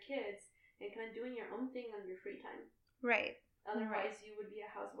 teaching your kids, and kind of doing your own thing on your free time. Right. Otherwise, you would be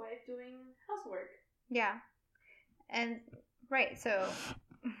a housewife doing housework. Yeah. And, right, so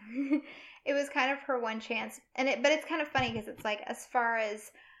it was kind of her one chance. But it's kind of funny because it's like, as far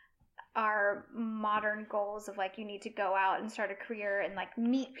as our modern goals of like, you need to go out and start a career and like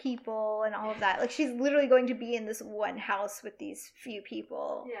meet people and all of that, like she's literally going to be in this one house with these few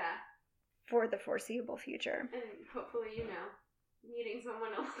people. Yeah. for the foreseeable future. And hopefully, meeting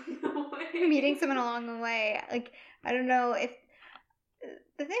someone along the way. Meeting someone along the way. Like, I don't know if...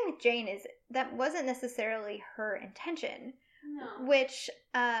 The thing with Jane is that wasn't necessarily her intention. No. Which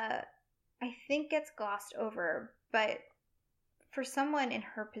I think gets glossed over, but for someone in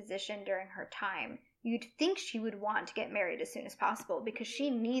her position during her time, you'd think she would want to get married as soon as possible because she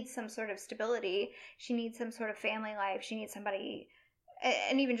needs some sort of stability. She needs some sort of family life. She needs somebody,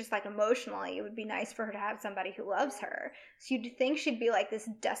 and even just like emotionally, it would be nice for her to have somebody who loves her. So you'd think she'd be like this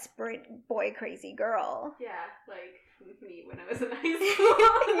desperate boy crazy girl. Yeah, like me when I was in high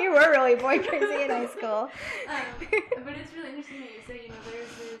school. You were really boy crazy in high school. But it's really interesting that you say,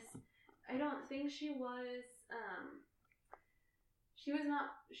 there's this, I don't think she was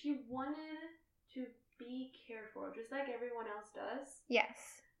she wanted to be cared for, just like everyone else does.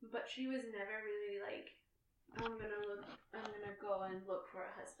 Yes. But she was never really like, I'm gonna go and look for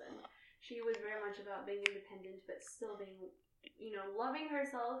a husband. She was very much about being independent, but still being, loving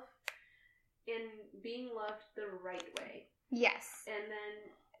herself and being loved the right way. Yes. And then,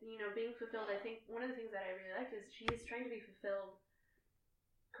 being fulfilled. I think one of the things that I really liked is she's trying to be fulfilled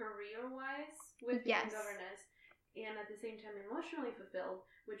career-wise with being a governess, and at the same time emotionally fulfilled,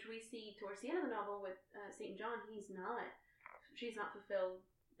 which we see towards the end of the novel with St. John. She's not fulfilled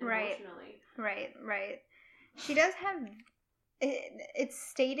emotionally. Right. She does have... It's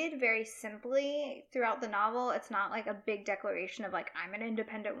stated very simply throughout the novel. It's not like a big declaration of like, I'm an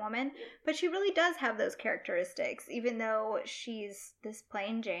independent woman, but she really does have those characteristics, even though she's this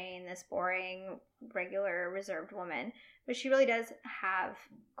plain Jane, this boring, regular, reserved woman. But she really does have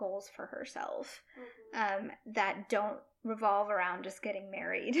goals for herself that don't revolve around just getting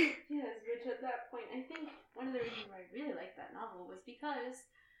married. Yes, which at that point, I think one of the reasons why I really liked that novel was because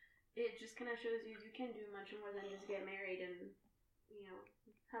it just kind of shows you can do much more than just get married and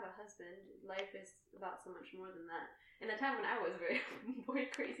have a husband. Life is about so much more than that. In a time when I was very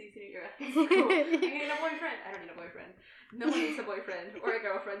boy crazy senior year of high school, I need a boyfriend. I don't need a boyfriend. No one needs a boyfriend or a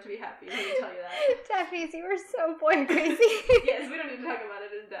girlfriend to be happy. Let me tell you that. Daphne, you were so boy crazy. Yes, we don't need to talk about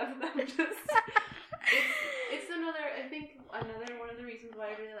it in depth. It's another. I think another one of the reasons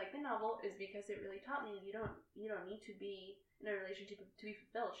why I really like the novel is because it really taught me you don't need to be in a relationship to be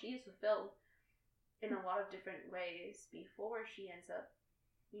fulfilled. She is fulfilled in a lot of different ways before she ends up,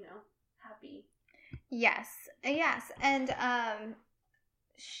 happy. Yes, and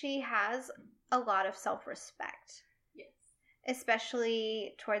she has a lot of self-respect. Yes.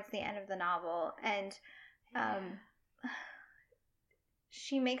 Especially towards the end of the novel, and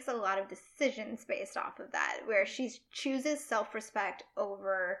she makes a lot of decisions based off of that, where she chooses self-respect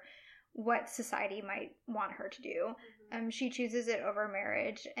over what society might want her to do. She chooses it over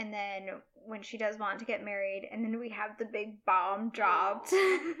marriage, and then when she does want to get married, and then we have the big bomb dropped.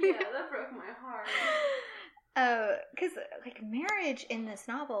 Yeah, that broke my heart. Because marriage in this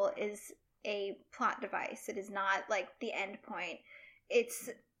novel is a plot device. It is not like the end point.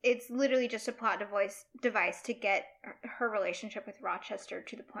 It's literally just a plot device to get her relationship with Rochester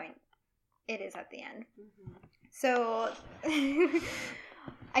to the point it is at the end. So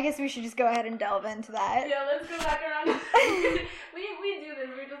I guess we should just go ahead and delve into that. Yeah, let's go back around. we do this.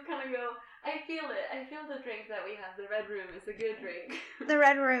 We just kind of go. I feel it. I feel the drink that we have. The red room is a good drink. The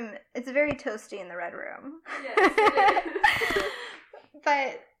red room. It's very toasty in the red room. Yes, it is.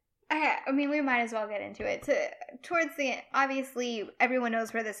 But I mean, we might as well get into it. Towards the end, obviously, everyone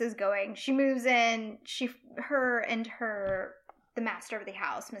knows where this is going. She moves in. The master of the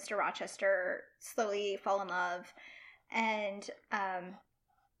house, Mr. Rochester, slowly fall in love, and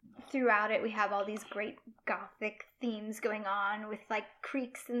throughout it, we have all these great gothic themes going on with like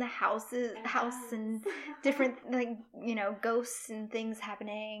creaks in the house and different ghosts and things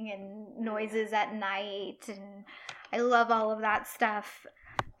happening and noises at night, and I love all of that stuff.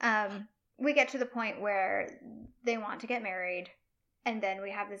 We get to the point where they want to get married, and then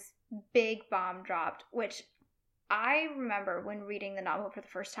we have this big bomb dropped, which I remember when reading the novel for the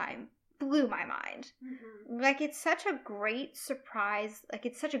first time, blew my mind. Like, it's such a great surprise. Like,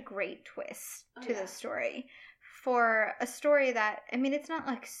 it's such a great twist to the story. For a story that, I mean, it's not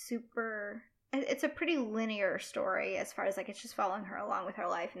like super... It's a pretty linear story as far as, like, it's just following her along with her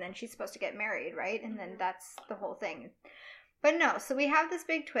life, and then she's supposed to get married, right? And then that's the whole thing. But no, so we have this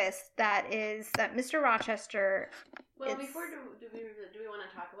big twist that is that Mr. Rochester... Well, before, do we want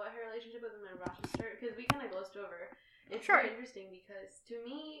to talk about her relationship with Mr. Rochester? Because we kind of glossed over. It's very interesting because, to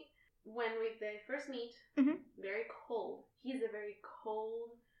me, when they first meet, very cold. He's a very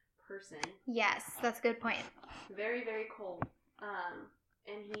cold person. Yes, that's a good point. Very, very cold.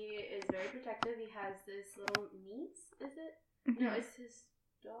 And he is very protective. He has this little niece, is it? No, it's his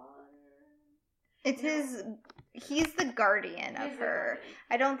daughter. He's the guardian of her.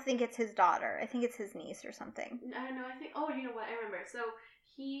 I don't think it's his daughter. I think it's his niece or something. I don't know. I think, you know what? I remember. So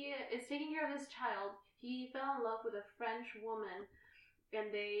he is taking care of this child. He fell in love with a French woman, and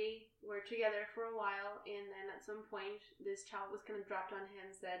they were together for a while, and then at some point, this child was kind of dropped on him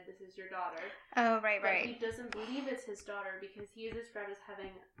and said, "This is your daughter." Oh, right. But he doesn't believe it's his daughter because he is described as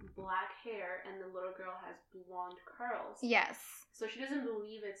having black hair, and the little girl has blonde curls. Yes. So she doesn't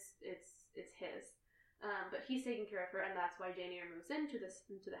believe it's his. But he's taking care of her, and that's why Jane Eyre moves into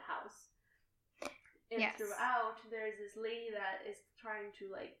the house. And throughout, there's this lady that is trying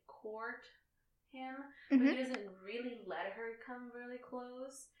to, like, court him, but he doesn't really let her come really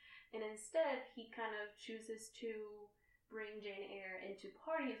close, and instead he kind of chooses to bring Jane Eyre into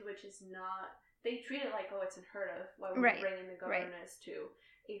parties, which is not, they treat it like, it's unheard of, why would we bring in the governess to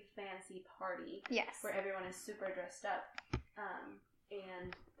a fancy party where everyone is super dressed up.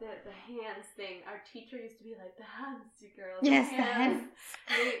 And the hands thing, our teacher used to be like, the hands, you girls. Yes, the hands.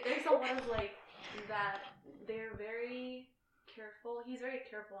 There's a lot of, like, that they're very careful. He's very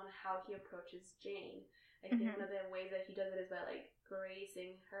careful on how he approaches Jane. I think one of the ways that he does it is by, like,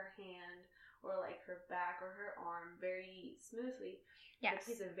 grazing her hand or, like, her back or her arm very smoothly. Yes.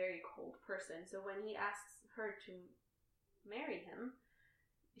 But he's a very cold person. So when he asks her to marry him,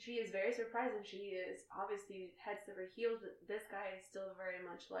 she is very surprised, and she is obviously heads over heels, but this guy is still very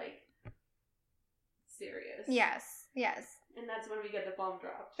much, like, serious. Yes. And that's when we get the bomb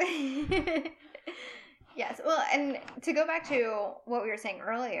dropped. Yes, well, and to go back to what we were saying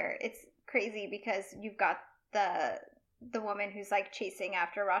earlier, it's crazy because you've got the woman who's, like, chasing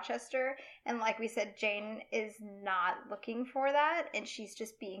after Rochester, and like we said, Jane is not looking for that, and she's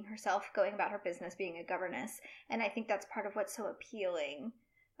just being herself, going about her business, being a governess, and I think that's part of what's so appealing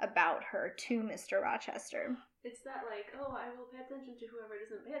about her to Mr. Rochester. It's that, like, I will pay attention to whoever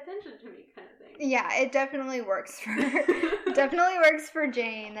doesn't pay attention to me kind of thing. Yeah, it definitely works for her. Definitely works for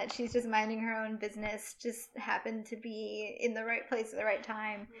Jane, that she's just minding her own business, just happened to be in the right place at the right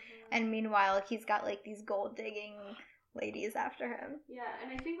time. And meanwhile, he's got, like, these gold-digging ladies after him. Yeah,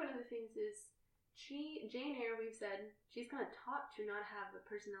 and I think one of the things is, Jane Eyre, we've said, she's kind of taught to not have a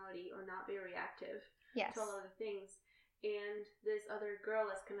personality or not be reactive to a lot of the things. And this other girl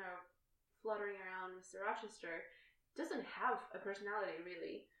that's kind of fluttering around Mr. Rochester doesn't have a personality,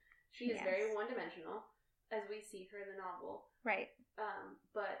 really. She is very one-dimensional, as we see her in the novel. Right.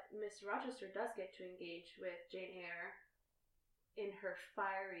 But Mr. Rochester does get to engage with Jane Eyre in her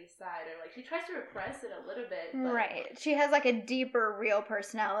fiery side, or, like, she tries to repress it a little bit. But... Right. She has, like, a deeper, real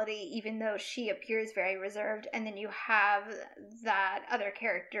personality, even though she appears very reserved, and then you have that other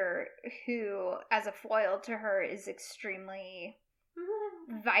character who, as a foil to her, is extremely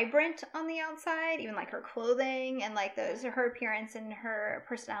vibrant on the outside, even, like, her clothing, and, like, her appearance and her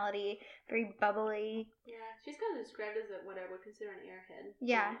personality, very bubbly. Yeah, she's kind of described as what I would consider an airhead.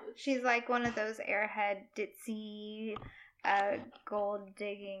 Yeah, almost. She's, like, one of those airhead, ditzy... gold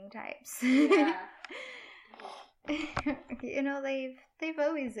digging types. Yeah. You know, they've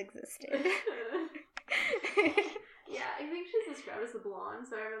always existed. Yeah, I think she's described as a blonde,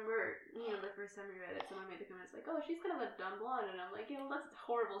 so I remember, the first time we read it, someone made the comments like, she's kind of a dumb blonde, and I'm like, that's a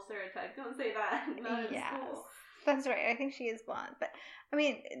horrible stereotype, don't say that. Not in school. That's right, I think she is blonde, but, I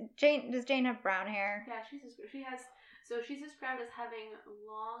mean, does Jane have brown hair? Yeah, she's described as having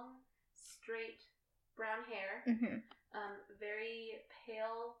long, straight, brown hair, very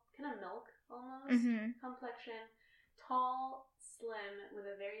pale, kind of milk, almost, complexion, tall, slim, with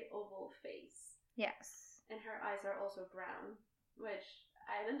a very oval face. Yes. And her eyes are also brown, which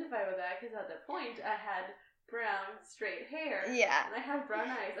I identify with that because at that point I had brown, straight hair. Yeah. And I have brown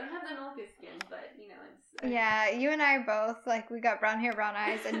eyes. I don't have the milky skin, but, it's... Yeah, you and I are both, like, we got brown hair, brown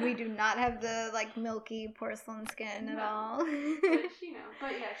eyes, and we do not have the, like, milky porcelain skin at all. Which,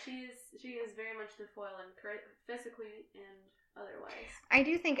 but yeah, she is very much the foil, and physically and otherwise. I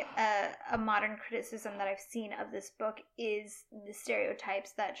do think a modern criticism that I've seen of this book is the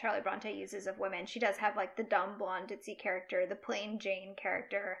stereotypes that Charlotte Bronte uses of women. She does have, like, the dumb blonde ditzy character, the plain Jane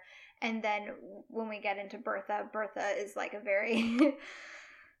character, and then when we get into Bertha is, like, a very...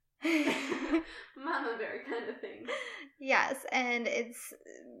 Mama bear kind of thing. Yes, and it's...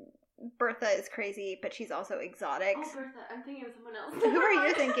 Bertha is crazy, but she's also exotic. Oh, Bertha. I'm thinking of someone else. Who are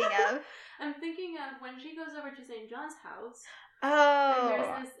you thinking of? I'm thinking of when she goes over to St. John's house. Oh.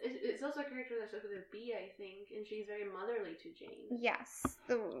 And there's it's also a character that starts with a B, I think, and she's very motherly to Jane. Yes.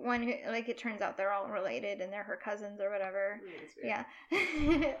 The one who, like, it turns out they're all related and they're her cousins or whatever. Yeah.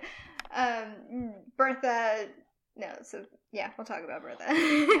 Bertha... No, so, yeah, we'll talk about Bertha.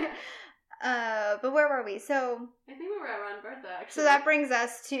 But where were we? So I think we were around Bertha, actually. So that brings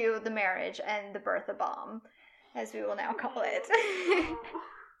us to the marriage and the Bertha bomb, as we will now call it.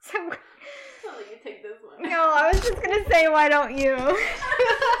 So I'll let you take this one. No, I was just gonna say, why don't you? Because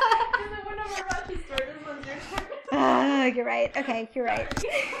I went over Rochester. This one's your turn. You're right. Okay, you're right.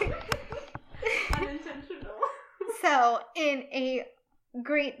 Unintentional. So, in a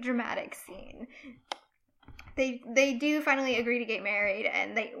great dramatic scene, they do finally agree to get married,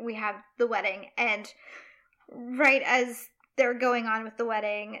 and we have the wedding. And right as they're going on with the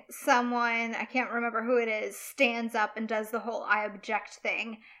wedding, someone, I can't remember who it is, stands up and does the whole I object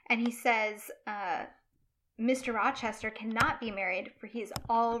thing. And he says, Mr. Rochester cannot be married, for he is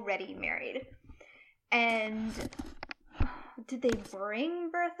already married. And did they bring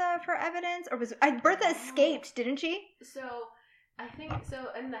Bertha for evidence? Or was Bertha escaped, didn't she? So, I think,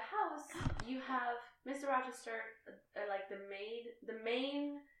 in the house, you have Mr. Rochester, like the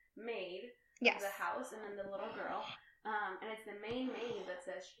main maid yes. of the house, and then the little girl. And it's the main maid that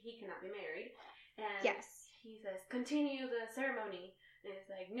says he cannot be married. And yes. he says, continue the ceremony. And it's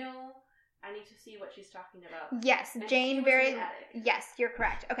like, no, I need to see what she's talking about. Yes, and Jane yes, you're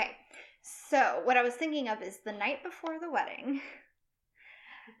correct. Okay. So, what I was thinking of is the night before the wedding,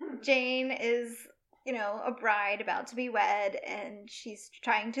 Jane is, a bride about to be wed, and she's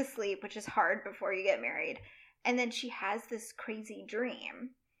trying to sleep, which is hard before you get married. And then she has this crazy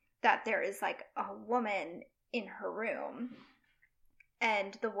dream that there is, like, a woman in her room,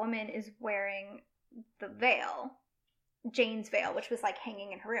 and the woman is wearing the veil, Jane's veil, which was like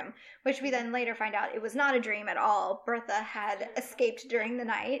hanging in her room, which we then later find out it was not a dream at all. Bertha had escaped during the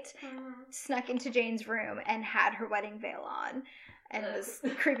night, snuck into Jane's room, and had her wedding veil on, and was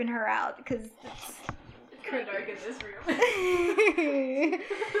creeping her out because it's kind of dark in this room.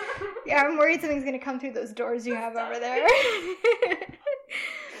 Yeah, I'm worried something's gonna come through those doors you have over there.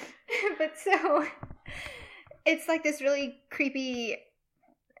 But so it's like this really creepy,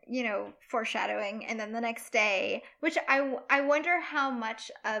 foreshadowing. And then the next day, which I wonder how much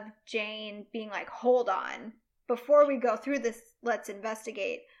of Jane being like, hold on, before we go through this, let's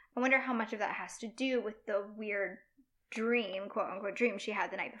investigate. I wonder how much of that has to do with the weird dream, quote unquote dream she had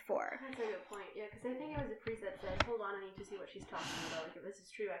the night before. That's a good point. Yeah, because I think it was a priest that said, hold on, I need to see what she's talking about. Like, if this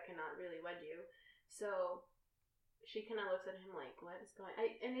is true, I cannot really wed you. So she kind of looks at him like, what is going on?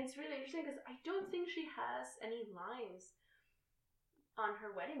 And it's really interesting because I don't think she has any lines on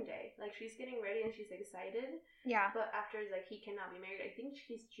her wedding day. Like, she's getting ready and she's excited. Yeah. But after, like, he cannot be married, I think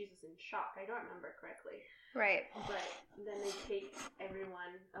she was in shock. I don't remember correctly. Right. But then they take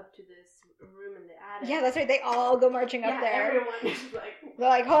everyone up to this room in the attic. Yeah, that's right. They all go marching up there. Everyone is like... They're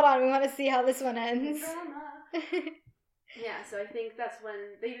like, hold on, we want to see how this one ends. Yeah, so I think that's when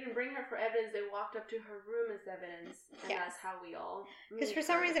they didn't bring her for evidence. They walked up to her room as evidence, and that's how we all. Because for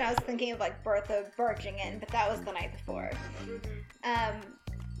some reason I was thinking of like Bertha barging in, but that was the night before. Mm-hmm.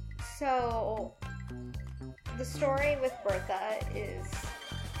 So the story with Bertha is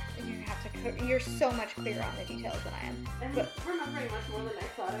you're so much clearer on the details than I am. And remembering much more than I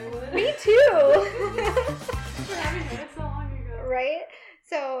thought I would. Me too. For having heard it so long ago. Right.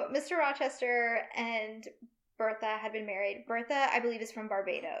 So Mr. Rochester and Bertha had been married. Bertha, I believe, is from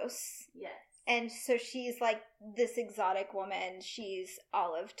Barbados. Yes. And so she's like this exotic woman. She's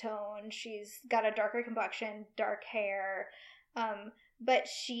olive tone. She's got a darker complexion, dark hair. But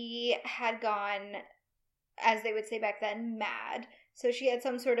she had gone, as they would say back then, mad. So she had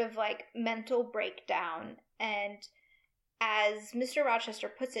some sort of like mental breakdown. And as Mr. Rochester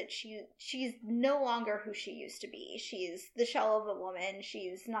puts it, she's no longer who she used to be. She's the shell of a woman.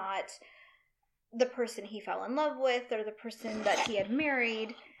 She's not the person he fell in love with or the person that he had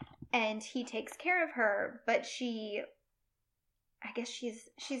married, and he takes care of her, but I guess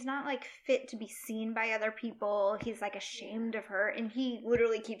she's not like fit to be seen by other people. He's like ashamed of her, and he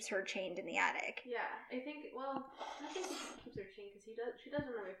literally keeps her chained in the attic. Yeah, I think he keeps her chained because she does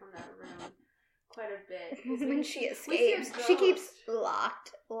run away from that room quite a bit. When she escapes, she keeps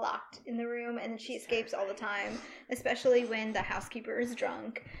locked in the room, and then she escapes all the time, especially when the housekeeper is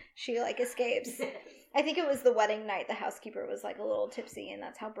drunk. She like escapes. I think it was the wedding night. The housekeeper was like a little tipsy, and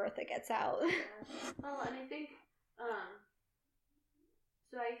that's how Bertha gets out. Well, and I think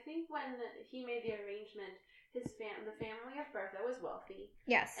so I think when he made the arrangement, the family of Bertha was wealthy.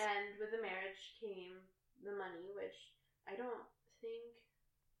 Yes. And with the marriage came the money, which I don't think...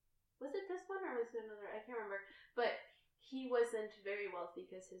 Was it this one or was it another? I can't remember. But he wasn't very wealthy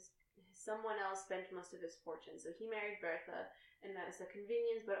because someone else spent most of his fortune. So he married Bertha, and that is a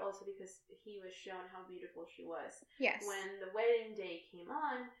convenience, but also because he was shown how beautiful she was. Yes. When the wedding day came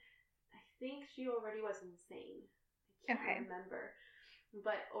on, I think she already was insane. I can't remember.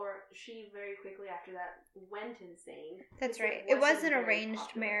 or she very quickly after that went insane. That's right. It was an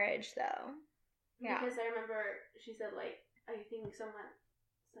arranged marriage, though. Yeah. Because I remember she said, like, I think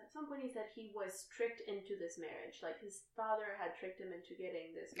at some point he said he was tricked into this marriage. Like, his father had tricked him into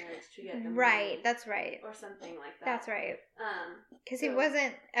getting this marriage to get them right, that's right. Or something like that. That's right. Because he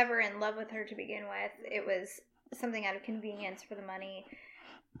wasn't ever in love with her to begin with. It was something out of convenience for the money.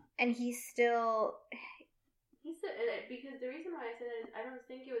 And he still... because the reason why I said that is I don't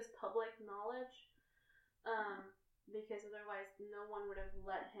think it was public knowledge. Because otherwise no one would have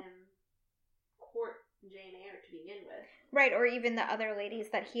let him court Jane Eyre to begin with. Right, or even the other ladies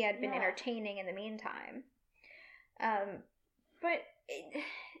that he had been entertaining in the meantime. But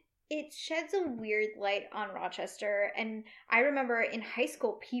it sheds a weird light on Rochester, and I remember in high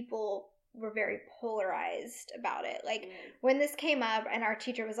school people were very polarized about it. Like, when this came up and our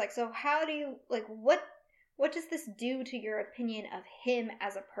teacher was like, so how do you, like, what does this do to your opinion of him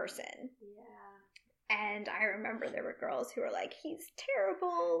as a person? Yeah. And I remember there were girls who were like, he's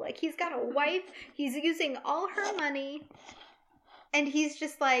terrible. Like, he's got a wife. He's using all her money. And he's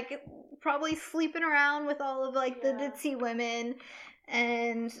just, like, probably sleeping around with all of, like, the ditzy women.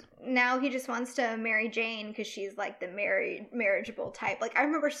 And now he just wants to marry Jane because she's, like, the marriageable type. Like, I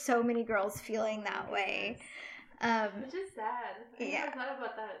remember so many girls feeling that way. Which is sad. I never thought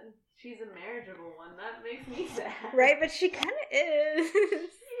about that. She's a marriageable one. That makes me sad. Right? But she kind of is.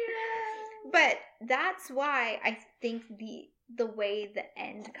 But that's why I think the way the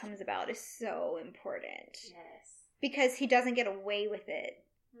end comes about is so important. Yes. Because he doesn't get away with it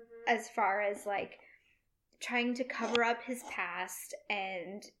as far as, like, trying to cover up his past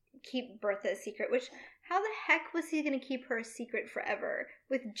and keep Bertha a secret, which, how the heck was he going to keep her a secret forever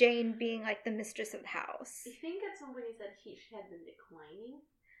with Jane being, like, the mistress of the house? I think at some point he said she had been declining.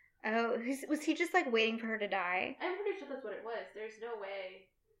 Oh, was he just, like, waiting for her to die? I'm pretty sure that's what it was. There's no way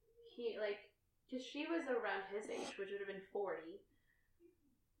he, like, because she was around his age, which would have been 40.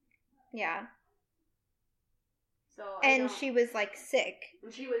 Yeah. So she was, like, sick.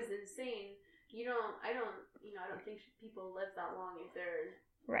 And she was insane. I don't think people live that long if they're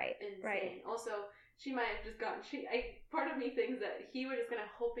insane. Right. Also, she might have just gotten, part of me thinks that he was just kind of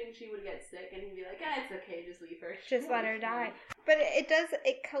hoping she would get sick and he'd be like, it's okay, just leave her. Just let her die. But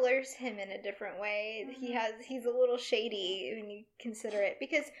it colors him in a different way. Mm-hmm. He's a little shady when you consider it,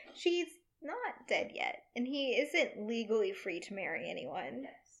 because she's not dead yet, and he isn't legally free to marry anyone.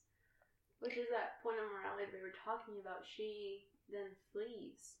 Yes. Which is that point of morality we were talking about. She then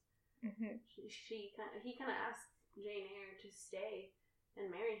flees. Mm-hmm. He kind of asks Jane Eyre to stay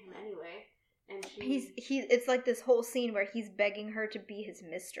and marry him anyway, and it's like this whole scene where he's begging her to be his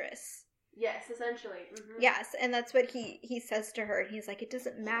mistress. Yes, essentially. Mm-hmm. Yes, and that's what he says to her. And he's like, it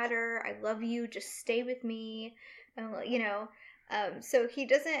doesn't matter. I love you. Just stay with me. And, so he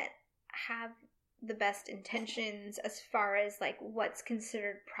doesn't have the best intentions as far as, like, what's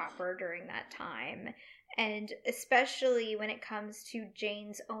considered proper during that time. And especially when it comes to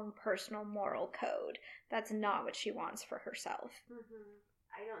Jane's own personal moral code. That's not what she wants for herself. Mm-hmm.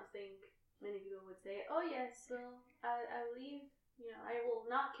 I don't think many people would say, oh yes, well, I'll leave. I will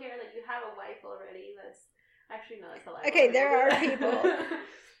not care that you have a wife already. That's a lie. Okay, there are people.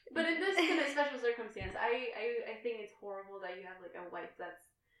 But in this kind of special circumstance, I think it's horrible that you have, like, a wife that's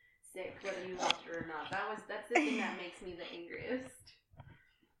sick, whether you loved her or not. That's the thing that makes me the angriest.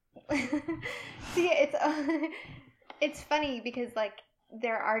 See, it's funny because, like,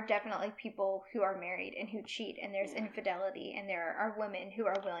 there are definitely people who are married and who cheat, and there's infidelity, and there are women who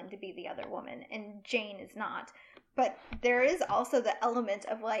are willing to be the other woman, and Jane is not. But there is also the element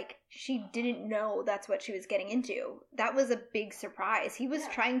of, like, she didn't know that's what she was getting into. That was a big surprise. He was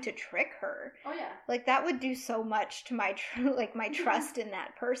trying to trick her. Oh, yeah. Like, that would do so much to my trust in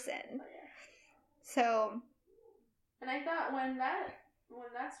that person. Oh, yeah. So. And I thought when that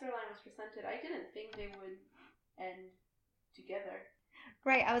storyline was presented, I didn't think they would end together.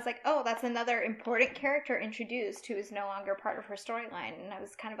 Right. I was like, oh, that's another important character introduced who is no longer part of her storyline. And I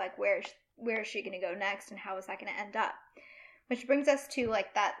was kind of like, where is she going to go next, and how is that going to end up? Which brings us to,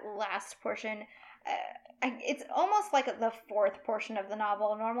 like, that last portion. It's almost like the fourth portion of the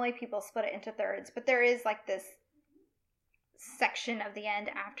novel. Normally people split it into thirds, but there is, like, this section of the end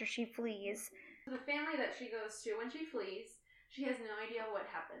after she flees. The family that she goes to when she flees, she has no idea what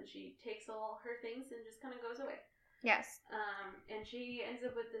happened. She takes all her things and just kind of goes away. Yes. And she ends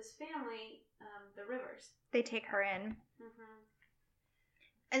up with this family, the Rivers. They take her in. Mm-hmm.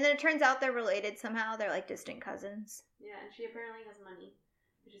 And then it turns out they're related somehow. They're, like, distant cousins. Yeah, and she apparently has money,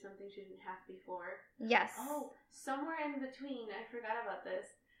 which is something she didn't have before. Yes. Oh, somewhere in between, I forgot about this.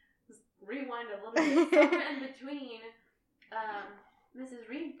 Let's rewind a little bit. Somewhere in between, Mrs.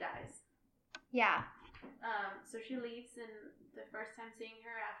 Reed dies. Yeah. So she leaves, and the first time seeing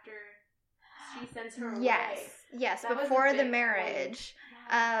her after she sends her away. Yes, before the marriage,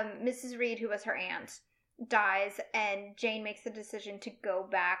 Mrs. Reed, who was her aunt, dies, and Jane makes the decision to go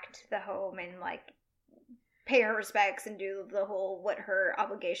back to the home and, like, pay her respects and do the whole, what her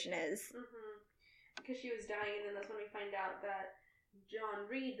obligation is. Because she was dying, and then that's when we find out that John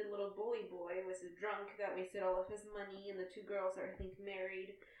Reed, the little bully boy, was a drunk that wasted all of his money, and the two girls are, I think,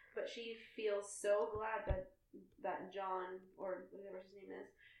 married. But she feels so glad that John, or whatever his name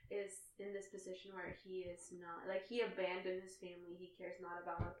is in this position where he is not, like, he abandoned his family, he cares not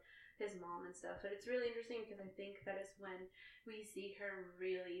about his mom and stuff. But it's really interesting because I think that is when we see her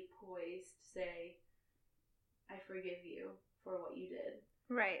really poised to say, I forgive you for what you did.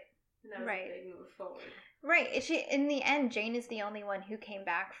 Right. And that was a big move forward. Right. In the end, Jane is the only one who came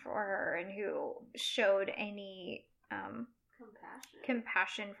back for her and who showed any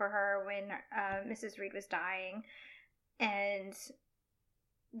compassion for her when Mrs. Reed was dying. And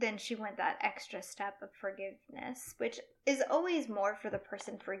then she went that extra step of forgiveness, which is always more for the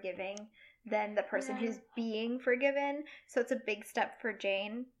person forgiving than the person who's being forgiven. So it's a big step for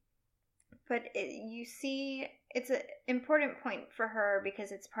Jane. But you see, it's an important point for her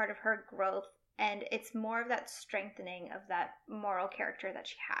because it's part of her growth, and it's more of that strengthening of that moral character that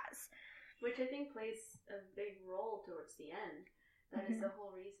she has. Which I think plays a big role towards the end. That is the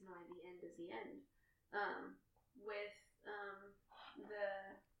whole reason why the end is the end.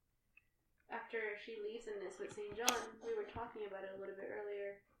 After she leaves in this with St. John, we were talking about it a little bit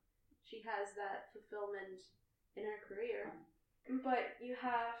earlier, she has that fulfillment in her career. But you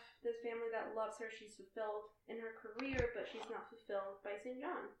have this family that loves her, she's fulfilled in her career, but she's not fulfilled by St.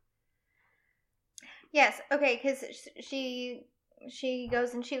 John. Yes, okay, because she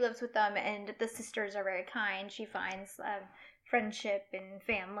goes and she lives with them, and the sisters are very kind. She finds friendship and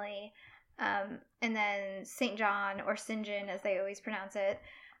family. And then St. John, or St. John as they always pronounce it,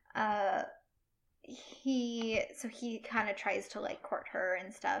 he kind of tries to, like, court her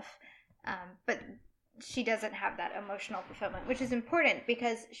and stuff. But she doesn't have that emotional fulfillment, which is important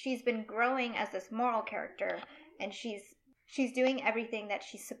because she's been growing as this moral character, and she's doing everything that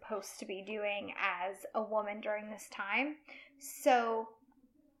she's supposed to be doing as a woman during this time. So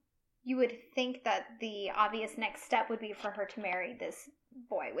you would think that the obvious next step would be for her to marry this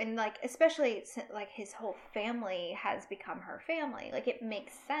boy, when, like, especially, like, his whole family has become her family. Like, it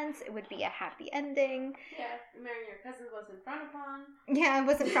makes sense. It would be a happy ending. Yeah, marrying your cousin wasn't frowned upon. Yeah, it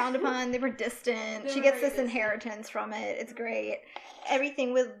wasn't frowned upon. They were distant. She gets this inheritance from it. It's great.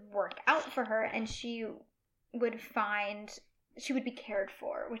 Everything would work out for her, and she would be cared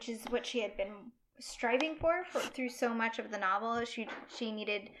for, which is what she had been striving for through so much of the novel. She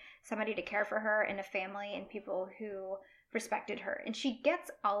needed somebody to care for her, and a family, and people who respected her, and she gets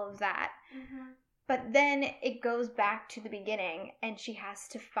all of that. But then it goes back to the beginning, and she has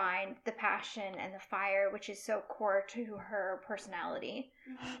to find the passion and the fire, which is so core to her personality.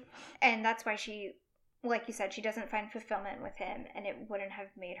 And that's why she, like you said, she doesn't find fulfillment with him, and it wouldn't have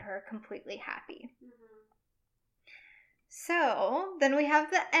made her completely happy. So then we have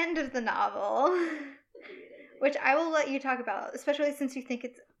the end of the novel, which I will let you talk about, especially since you think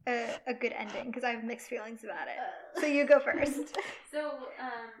it's a good ending, because I have mixed feelings about it. So you go first. So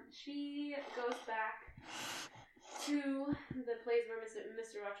she goes back to the place where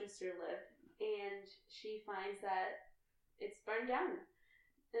Mr. Rochester lived, and she finds that it's burned down.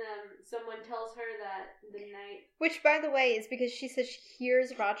 Someone tells her that the night... Which, by the way, is because she says she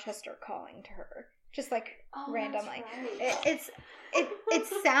hears Rochester calling to her. Just, like, randomly. That's right. It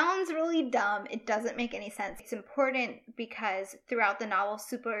sounds really dumb. It doesn't make any sense. It's important because throughout the novel,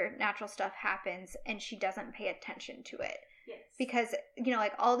 supernatural stuff happens, and she doesn't pay attention to it. Yes. Because, you know,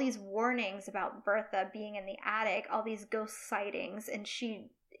 like, all these warnings about Bertha being in the attic, all these ghost sightings, and she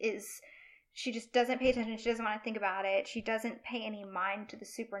just doesn't pay attention. She doesn't want to think about it. She doesn't pay any mind to the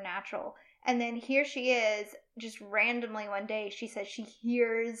supernatural. And then here she is, just randomly one day, she says she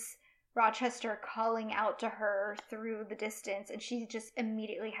hears Rochester calling out to her through the distance, and she just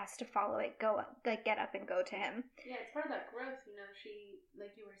immediately has to follow it, get up and go to him. Yeah, it's part of that growth, you know. She,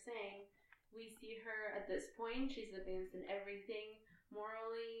 like you were saying, we see her at this point, she's advanced in everything,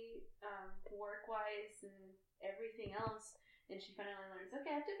 morally, work-wise, and everything else, and she finally learns,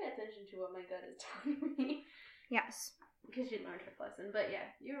 okay, I have to pay attention to what my gut is telling me. Yes. Because she learned her lesson. But yeah,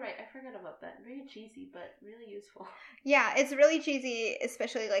 you're right. I forgot about that. Very cheesy, but really useful. Yeah, it's really cheesy,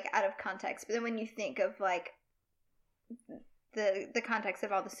 especially, like, out of context. But then when you think of, like, the context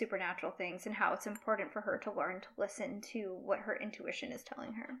of all the supernatural things and how it's important for her to learn to listen to what her intuition is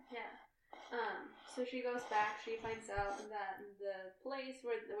telling her. Yeah. So she goes back. She finds out that the place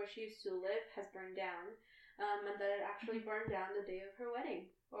where she used to live has burned down, and that it actually burned down the day of her wedding,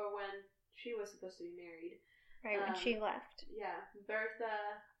 or when she was supposed to be married. Right, when she left. Yeah,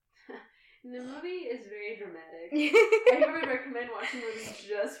 Bertha. The movie is very dramatic. I would recommend watching movies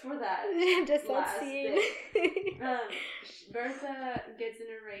just for that. Just that scene. Bertha gets in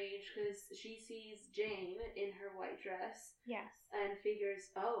a rage because she sees Jane in her white dress. Yes. And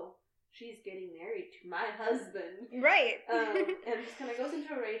figures, oh, she's getting married to my husband. Right. And just kind of goes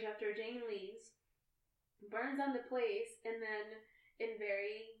into a rage after Jane leaves, burns down the place, and then, in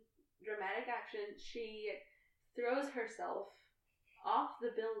very dramatic action, she throws herself off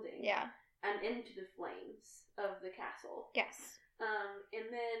the building. Yeah. And into the flames of the castle. Yes. And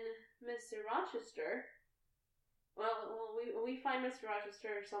then Mr. Rochester, we find Mr.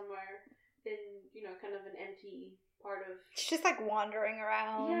 Rochester somewhere in, kind of an empty part of... He's just, wandering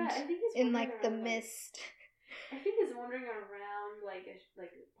around. Yeah, I think he's in, the mist. I think he's wandering around,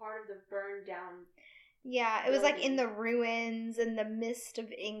 part of the burned down... Yeah, it was, in the ruins and the mist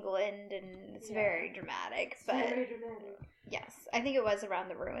of England, and it's very dramatic. Very dramatic. Yes, I think it was around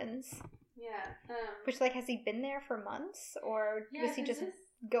the ruins. Yeah. Which, has he been there for months? Or was he just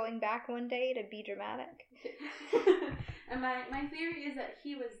going back one day to be dramatic? And my theory is that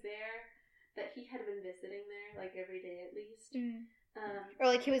he was there, that he had been visiting there, every day at least. Mm.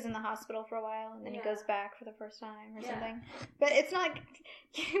 Or, he was in the hospital for a while, and then he goes back for the first time or something. But it's not...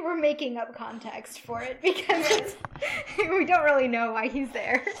 We're making up context for it, because we don't really know why he's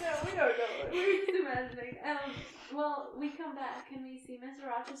there. No, we don't know. We're just imagining. Well, we come back and we see Mr.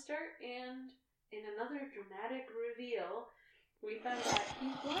 Rochester, and in another dramatic reveal, we find out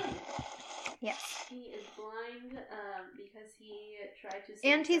he's blind. Yes. He is blind because he tried to...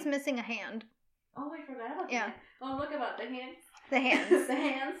 And he's missing a hand. Oh, I forgot about that. Oh, look about the hands. The hands. The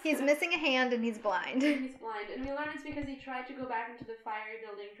hands. He's missing a hand and he's blind. He's blind. And we learn it's because he tried to go back into the fire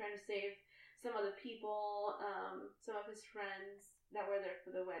building trying to save some other people, some of his friends that were there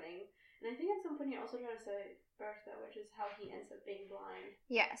for the wedding. And I think at some point he also tried to save Bertha, which is how he ends up being blind.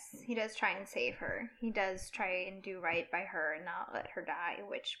 Yes, he does try and save her. He does try and do right by her and not let her die,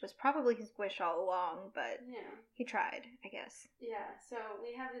 which was probably his wish all along, but he tried, I guess. Yeah, so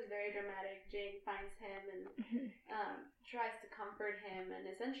we have this very dramatic, Jane finds him and tries to comfort him, and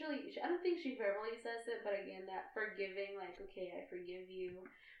essentially, I don't think she verbally says it, but again, that forgiving, okay, I forgive you,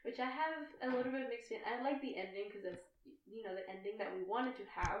 which I have a little bit mixed in. I like the ending because it's, the ending that we wanted to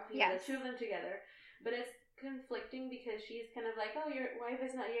have, the two of them together, but it's conflicting because she's kind of like, oh, your wife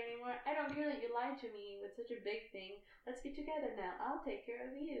is not here anymore. I don't care that you lied to me with such a big thing. Let's get together now. I'll take care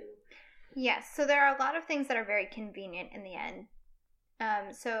of you. Yes, so there are a lot of things that are very convenient in the end.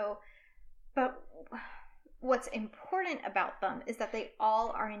 But what's important about them is that they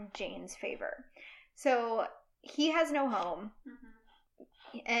all are in Jane's favor. So he has no home,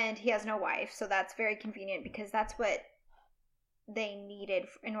 and he has no wife, so that's very convenient because that's what they needed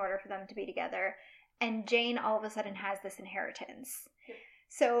in order for them to be together. And Jane all of a sudden has this inheritance. Yep.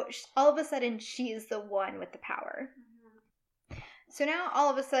 So all of a sudden she is the one with the power. So now all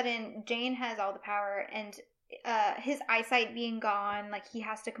of a sudden Jane has all the power, and his eyesight being gone, he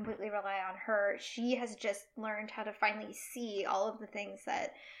has to completely rely on her. She has just learned how to finally see all of the things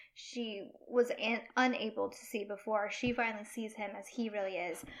that she was unable to see before. She finally sees him as he really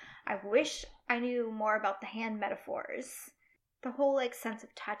is. I wish I knew more about the hand metaphors. The whole, sense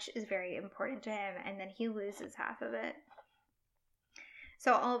of touch is very important to him, and then he loses half of it.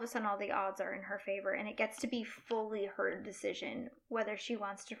 So all of a sudden, all the odds are in her favor, and it gets to be fully her decision whether she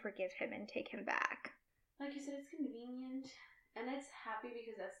wants to forgive him and take him back. Like you said, it's convenient, and it's happy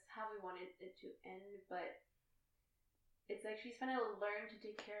because that's how we wanted it to end, but it's like she's trying to learn to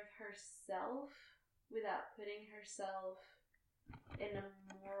take care of herself without putting herself in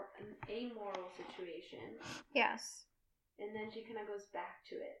an amoral situation. Yes. And then she kind of goes back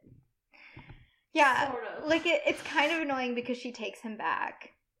to it. Yeah, sort of. It's kind of annoying because she takes him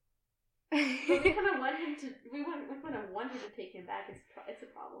back. But we kind of want him to. We kind of want her to take him back. It's a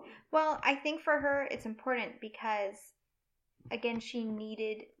problem. Well, I think for her it's important because, again, she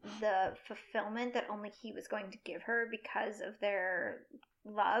needed the fulfillment that only he was going to give her because of their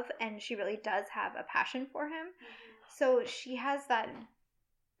love, and she really does have a passion for him. So she has that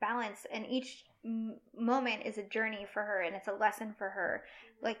balance, and each moment is a journey for her, and it's a lesson for her.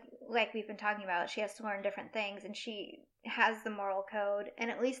 Like we've been talking about, she has to learn different things, and she has the moral code, and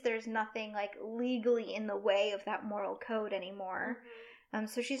at least there's nothing legally in the way of that moral code anymore.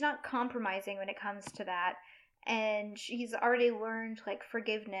 So she's not compromising when it comes to that, and she's already learned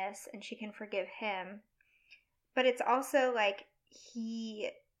forgiveness, and she can forgive him. But it's also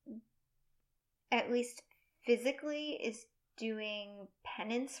he at least physically, is doing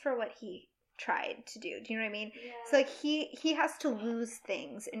penance for what he tried to do. Do you know what I mean? Yeah. So like he has to lose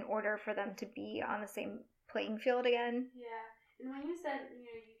things in order for them to be on the same playing field again. Yeah. And when you said,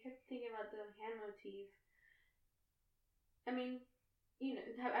 you kept thinking about the hand motif. I mean,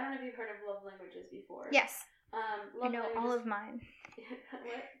 I don't know if you've heard of love languages before. Yes. Love I know languages... all of mine.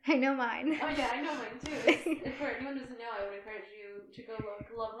 What? I know mine. Oh yeah, I know mine too. For anyone who doesn't know, I would encourage you to go look.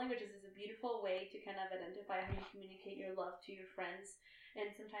 Love languages is a beautiful way to kind of identify how you communicate your love to your friends and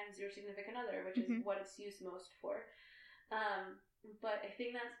sometimes your significant other, which is what it's used most for. But I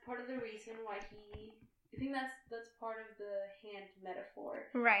think that's part of the reason why I think that's part of the hand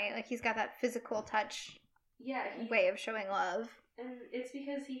metaphor. Right, like he's got that physical touch. Yeah, way of showing love. And it's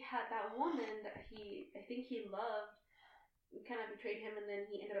because he had that woman that I think he loved, kind of betrayed him, and then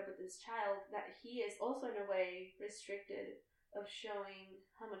he ended up with this child, that he is also in a way restricted of showing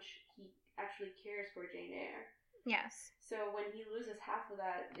how much he actually cares for Jane Eyre. Yes. So when he loses half of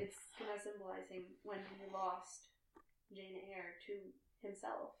that, it's kind of symbolizing when he lost Jane Eyre to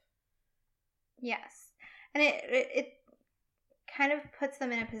himself. Yes. And it kind of puts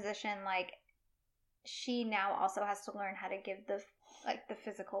them in a position like she now also has to learn how to give the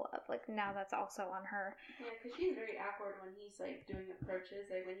physical up. Like now that's also on her. Yeah, because she's very awkward when he's like doing approaches.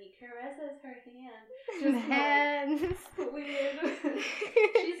 Like when he caresses her hand. Hands. Like, weird.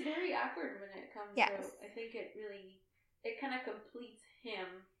 She's very awkward when it comes. Yes. So I think it kind of completes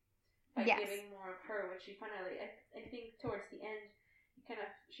him by yes. giving more of her, which she finally, I think towards the end,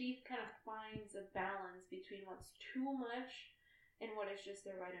 she kind of finds a balance between what's too much and what is just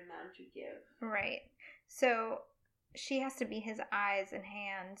the right amount to give. Right. So she has to be his eyes and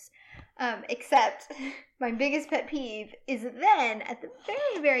hands. Except my biggest pet peeve is then at the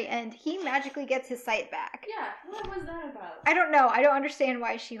very, very end, he magically gets his sight back. Yeah, what was that about? I don't know. I don't understand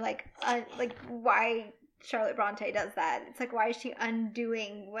why she why Charlotte Bronte does that. It's like, why is she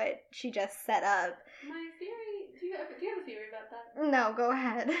undoing what she just set up? My theory, do you have a theory about that? No, go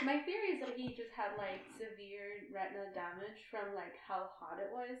ahead. My theory is that he just had like severe retinal damage from like how hot it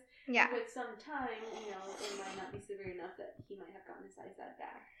was. Yeah. With some time, it might not be severe enough that he might have gotten his eyesight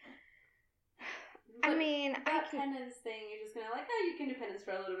back. But I mean, penance thing, you're just gonna you can do penance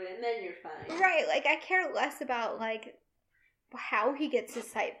for a little bit and then you're fine. Right, like I care less about like how he gets his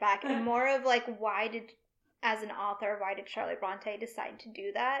sight back and more of like why did Charlotte Bronte decide to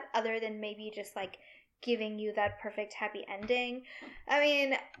do that, other than maybe just like giving you that perfect happy ending. I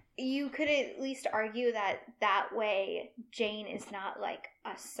mean, you could at least argue that way Jane is not like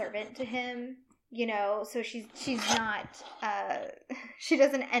a servant to him, so she's not she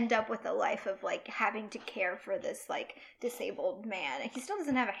doesn't end up with a life of like having to care for this like disabled man. He still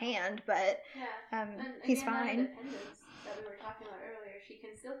doesn't have a hand, but he's fine. Independence that we were talking about earlier, she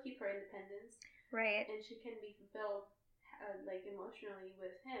can still keep her independence. Right. And she can be fulfilled, emotionally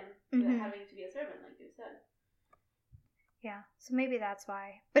with him, without having to be a servant, like you said. Yeah, so maybe that's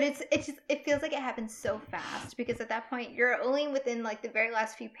why. But it feels like it happens so fast, because at that point, you're only within, like, the very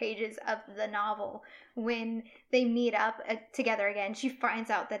last few pages of the novel when they meet up together again. She finds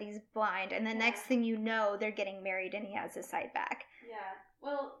out that he's blind, and the next thing you know, they're getting married and he has his sight back. Yeah.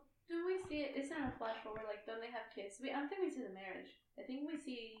 Well, do we see it? Isn't it a flash forward? Like, don't they have kids? I don't think we see the marriage. I think we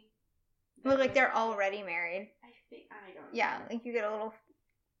see... Well, like, they're already married. I don't know. Yeah, like, you get a little...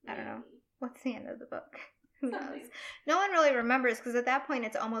 I don't know. What's the end of the book? Who knows? Something. No one really remembers, because at that point,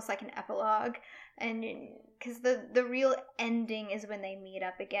 it's almost like an epilogue. And because the real ending is when they meet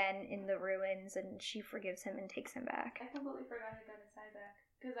up again in the ruins, and she forgives him and takes him back. I completely forgot he got his eye back.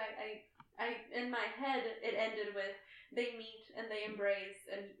 Because I in my head, it ended with they meet and they embrace,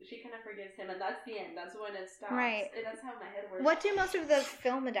 and she kind of forgives him, and that's the end. That's when it stops. Right. And that's how my head works. What do most of the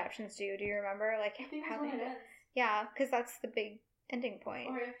film adaptations do? Do you remember? Like, I think how that's they when it end? ends. Yeah, because that's the big ending point.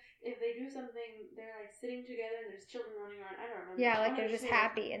 Or if they do something, they're like sitting together and there's children running around. I don't remember. Yeah, like they're just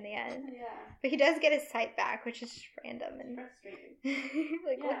happy in the end. Yeah. But he does get his sight back, which is just random and frustrating.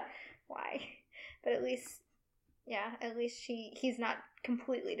 Like, yeah. Why? But at least he's not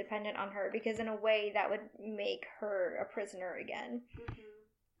completely dependent on her, because in a way that would make her a prisoner again.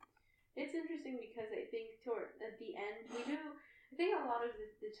 Mm-hmm. It's interesting because I think at the end I think a lot of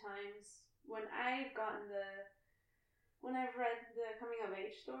the times when I've read the coming of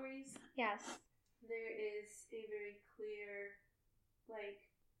age stories, yes, there is a very clear,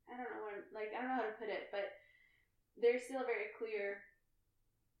 I don't know how to put it, but there's still a very clear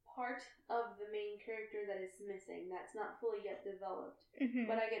part of the main character that is missing, that's not fully yet developed. Mm-hmm.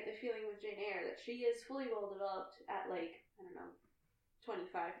 But I get the feeling with Jane Eyre that she is fully well developed at 25,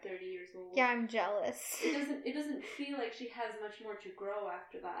 30 years old. Yeah, I'm jealous. It doesn't feel like she has much more to grow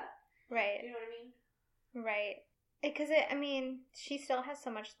after that. Right. You know what I mean? Right. Because, she still has so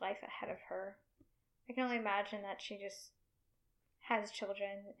much life ahead of her. I can only imagine that she just has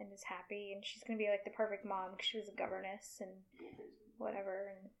children and is happy, and she's going to be, like, the perfect mom because she was a governess and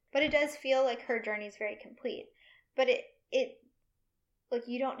whatever. But it does feel like her journey is very complete. But it like,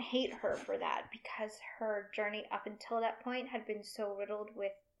 you don't hate her for that because her journey up until that point had been so riddled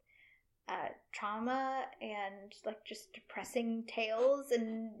with trauma and, like, just depressing tales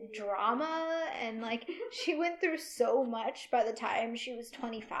and drama, and, like, she went through so much by the time she was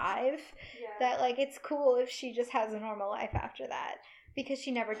 25 that, like, it's cool if she just has a normal life after that, because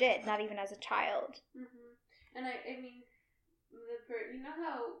she never did, not even as a child. And I mean, you know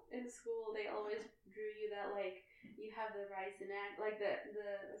how in school they always drew you that, like, you have the rise in act, like the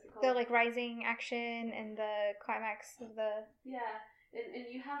what's it called? The, like, rising action and the climax of the... Yeah. And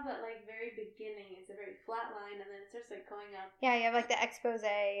you have that, like, very beginning. It's a very flat line, and then it starts, like, going up. Yeah, you have, like, the expose.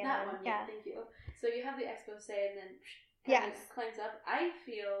 And that then, one, yeah, thank you. So you have the expose, and then kind of climbs up. I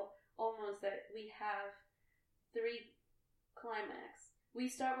feel almost that we have 3 climax. We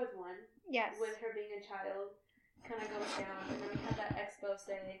start with one. Yes. With her being a child, kind of goes down, and then we have that expose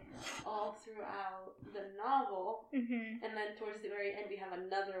all throughout the novel. And then towards the very end, we have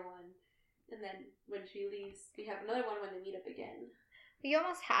another one. And then when she leaves, we have another one when they meet up again. You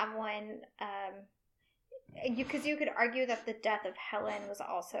almost have one, because you could argue that the death of Helen was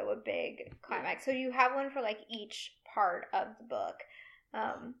also a big climax. So you have one for, like, each part of the book.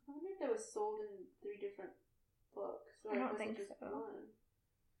 I wonder if that was sold in 3 different books. Or I don't think just so. One?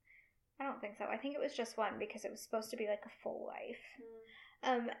 I don't think so. I think it was just one because it was supposed to be, like, a full life.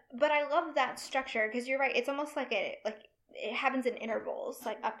 But I love that structure because you're right. It's almost like it happens in intervals,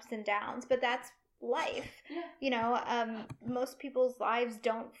 like ups and downs. But that's life. Yeah. You know, most people's lives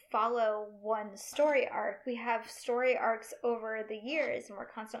don't follow one story arc. We have story arcs over the years, and we're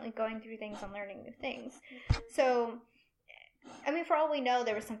constantly going through things and learning new things. So, I mean, for all we know,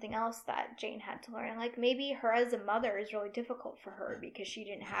 there was something else that Jane had to learn. Like, maybe her as a mother is really difficult for her because she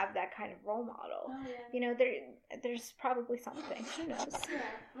didn't have that kind of role model. Oh, yeah. You know, there's probably something. Who knows?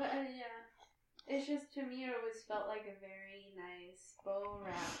 Yeah, but it's just, to me, it always felt like a very nice bow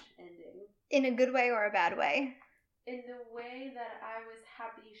wrap ending. In a good way or a bad way? In the way that I was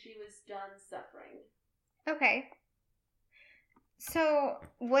happy she was done suffering. Okay. So,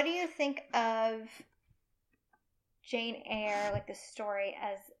 what do you think of Jane Eyre, like, the story,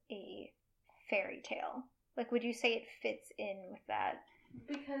 as a fairy tale? Like, would you say it fits in with that?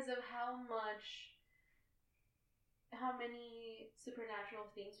 Because of how many supernatural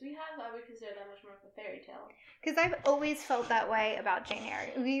themes we have, I would consider that much more of a fairy tale. Because I've always felt that way about Jane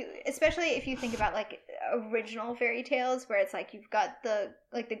Eyre. Especially if you think about, like, original fairy tales, where it's like you've got the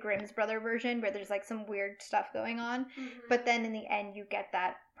Grimm's brother version, where there's, like, some weird stuff going on, but then in the end you get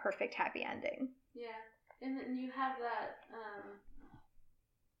that perfect happy ending. Yeah, and then you have that.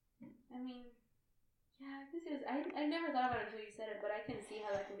 I mean, yeah, I never thought about it until you said it, but I can see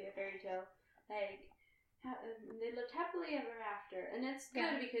how that can be a fairy tale. Like, they lived happily ever after, and it's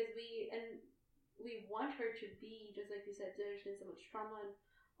good because we want her to be, just like you said, there's been so much trauma in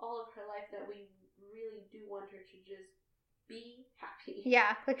all of her life that we really do want her to just be happy.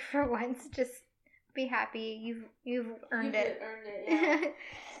 Yeah, like, for once, just be happy. You've earned it. You've earned it, yeah.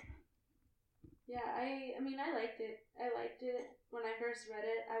 Yeah, I mean, I liked it. When I first read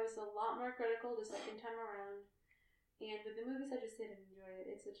it. I was a lot more critical the second time around. And with the movies, I just did enjoy it.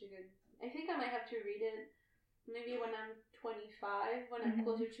 It's such a good... I think I might have to read it maybe when I'm 25, when I'm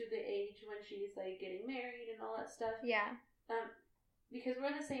closer to the age when she's, like, getting married and all that stuff. Yeah. Because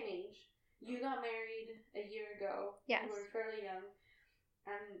we're the same age. You got married a year ago. Yes. You were fairly young.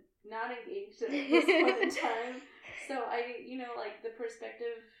 I'm not engaged at this point in time. So like, the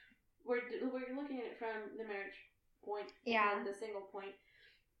perspective, we're looking at it from the marriage point and the single point.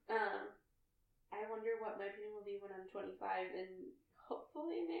 I wonder what my opinion will be when I'm 25 and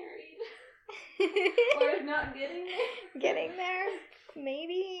hopefully married. Or if not, getting there. Getting there,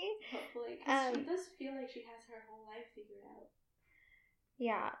 maybe. Hopefully, because she does feel like she has her whole life figured out.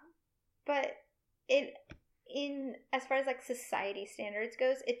 Yeah, but as far as, like, society standards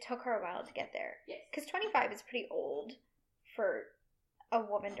goes, it took her a while to get there. Yes. Because 25 is pretty old for a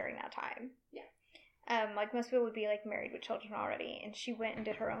woman during that time. Yeah. Like, most people would be, like, married with children already, and she went and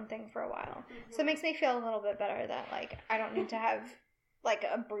did her own thing for a while. So it makes me feel a little bit better that, like, I don't need to have, like,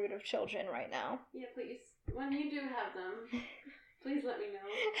 a brood of children right now. Yeah, please. When you do have them, Please let me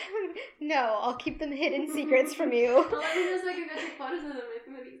know. No, I'll keep them hidden secrets from you. Well, let me know so I can go take photos of them. I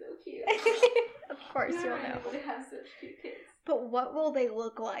think that'd be so cute. Of course you'll know. Able to have such cute kids. But what will they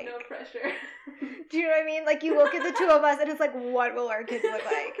look like? No pressure. Do you know what I mean? Like, you look at the two of us and it's like, what will our kids look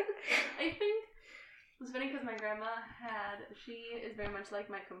like? I think it's funny because my grandma she is very much like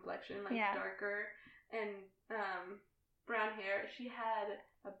my complexion, like darker and brown hair. She had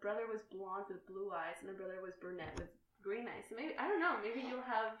a brother was blonde with blue eyes and a brother was brunette with green eyes. So maybe, I don't know, maybe you'll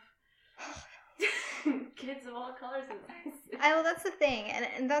have kids of all colors and sizes. Well, that's the thing,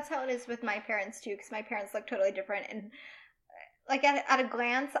 and that's how it is with my parents too, because my parents look totally different, and like at a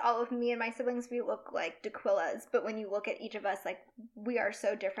glance, all of me and my siblings, we look like Daquillas, but when you look at each of us, like, we are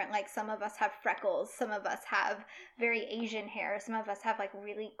so different. Like, some of us have freckles, some of us have very Asian hair, some of us have like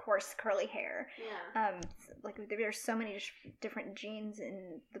really coarse curly hair. Yeah. Like, there's so many different genes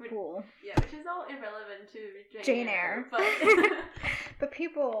in the pool. Yeah, which is all irrelevant to Jane Eyre. But but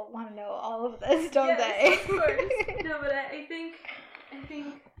people want to know all of this, don't they? Yes, of course. No, but I think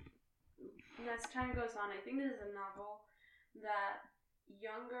as time goes on, I think this is a novel that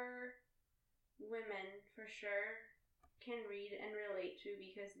younger women, for sure, can read and relate to,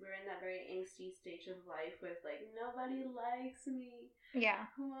 because we're in that very angsty stage of life with, like, nobody likes me.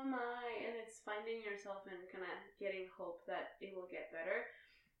 Yeah. Who am I? And it's finding yourself and kind of getting hope that it will get better.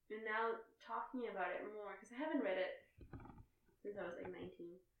 And now talking about it more, because I haven't read it since I was like 19.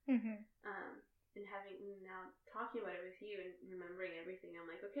 Mm-hmm. And now talking about it with you and remembering everything, I'm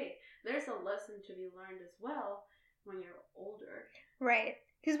like, okay, there's a lesson to be learned as well when you're older. Right.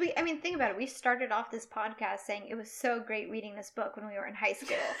 Because think about it. We started off this podcast saying it was so great reading this book when we were in high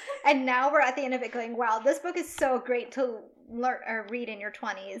school. And now we're at the end of it going, wow, this book is so great to learn or read in your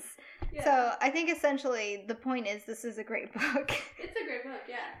 20s. Yeah. So I think essentially the point is this is a great book. It's a great book,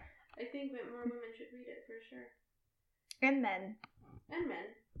 yeah. I think that more women should read it, for sure. And men. And men.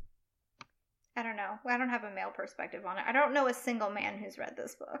 I don't know. I don't have a male perspective on it. I don't know a single man who's read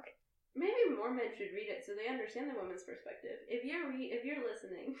this book. Maybe more men should read it so they understand the woman's perspective. If you're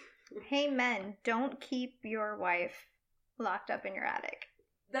listening. Hey men, don't keep your wife locked up in your attic.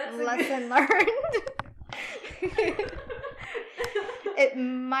 That's lesson learned. It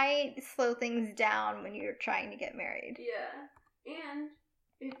might slow things down when you're trying to get married. Yeah. And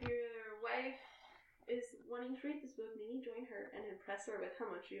if your wife is wanting to read this book, maybe join her and impress her with how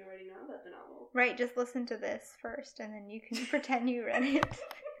much you already know about the novel. Right, just listen to this first and then you can pretend you read it.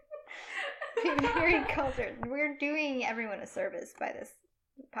 Very cultured. We're doing everyone a service by this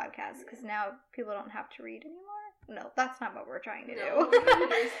podcast because now people don't have to read anymore. No, that's not what we're trying to do. We're trying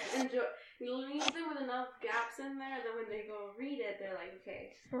to just enjoy. You leave them with enough gaps in there that when they go read it, they're like,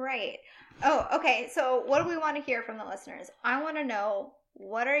 okay. Right. Oh, okay. So what do we want to hear from the listeners? I want to know,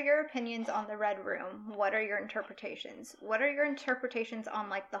 what are your opinions on the Red Room? What are your interpretations? What are your interpretations on,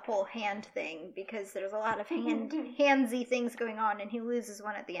 like, the whole hand thing? Because there's a lot of handsy things going on, and he loses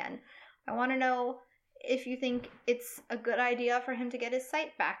one at the end. I want to know if you think it's a good idea for him to get his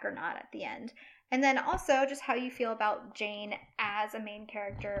sight back or not at the end. And then also just how you feel about Jane as a main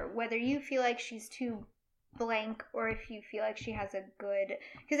character, whether you feel like she's too blank or if you feel like she has a good...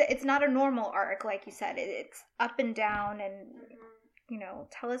 Because it's not a normal arc, like you said. It's up and down, and, you know,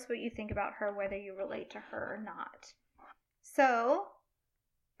 tell us what you think about her, whether you relate to her or not. So...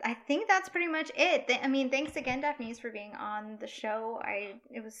 I think that's pretty much it. Thanks again, Dafnis, for being on the show.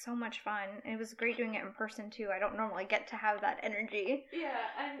 It was so much fun. It was great doing it in person, too. I don't normally get to have that energy. Yeah,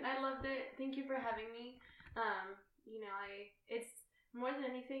 I loved it. Thank you for having me. It's more than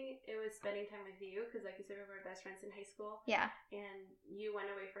anything, it was spending time with you, because like you said, we were best friends in high school. Yeah. And you went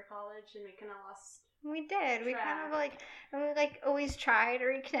away for college, and we kind of lost... We did. We kind of always try to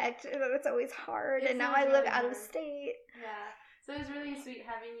reconnect, but it's always hard. And now I live out of state. Yeah. So it was really sweet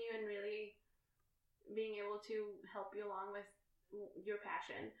having you and really being able to help you along with your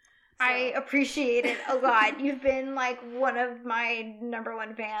passion. So. I appreciate it a lot. You've been like one of my number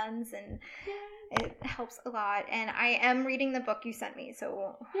one fans, and it helps a lot. And I am reading the book you sent me,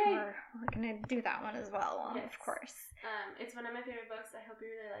 so we're going to do that one as well, yes. Of course. It's one of my favorite books. I hope you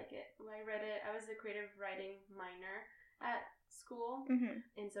really like it. When I read it, I was a creative writing minor at school,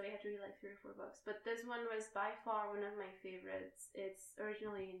 and so we had to read like 3 or 4 books, but this one was by far one of my favorites. It's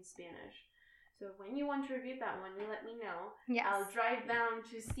originally in Spanish, so when you want to review that one, you let me know. Yes. I'll drive down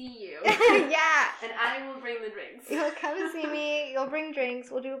to see you. Yeah. And I will bring the drinks. You'll come see me, you'll bring drinks,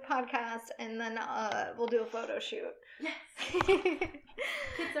 we'll do a podcast, and then we'll do a photo shoot. Yes.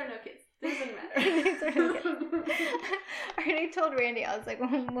 Kids or no kids. Doesn't matter. It's really good. I already told Randy, I was like,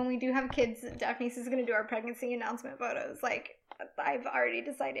 when we do have kids, Dafnis is going to do our pregnancy announcement photos. Like, I've already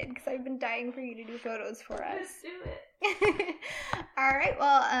decided because I've been dying for you to do photos for us. Let's do it. All right.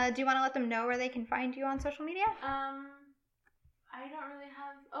 Well, do you want to let them know where they can find you on social media? I don't really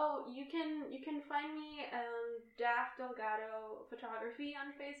have. Oh, you can find me Daf Delgado Photography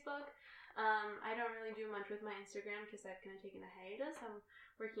on Facebook. I don't really do much with my Instagram because I've kind of taken a hiatus. I'm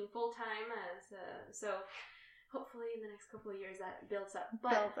working full time so hopefully in the next couple of years that builds up.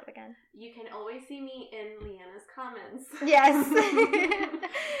 But builds up again. You can always see me in Leanna's comments. Yes.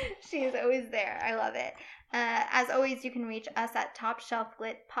 She is always there. I love it. As always, you can reach us at Top Shelf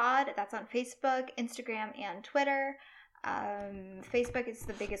Glit Pod. That's on Facebook, Instagram, and Twitter. Facebook is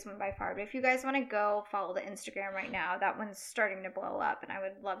the biggest one by far, but if you guys want to go follow the Instagram right now, that one's starting to blow up, and I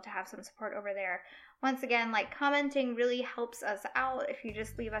would love to have some support over there. Once again, like, commenting really helps us out. If you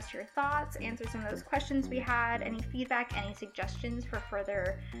just leave us your thoughts, answer some of those questions we had, any feedback, any suggestions for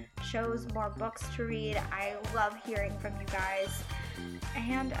further shows, more books to read, I love hearing from you guys.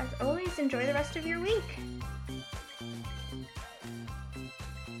 And as always, enjoy the rest of your week.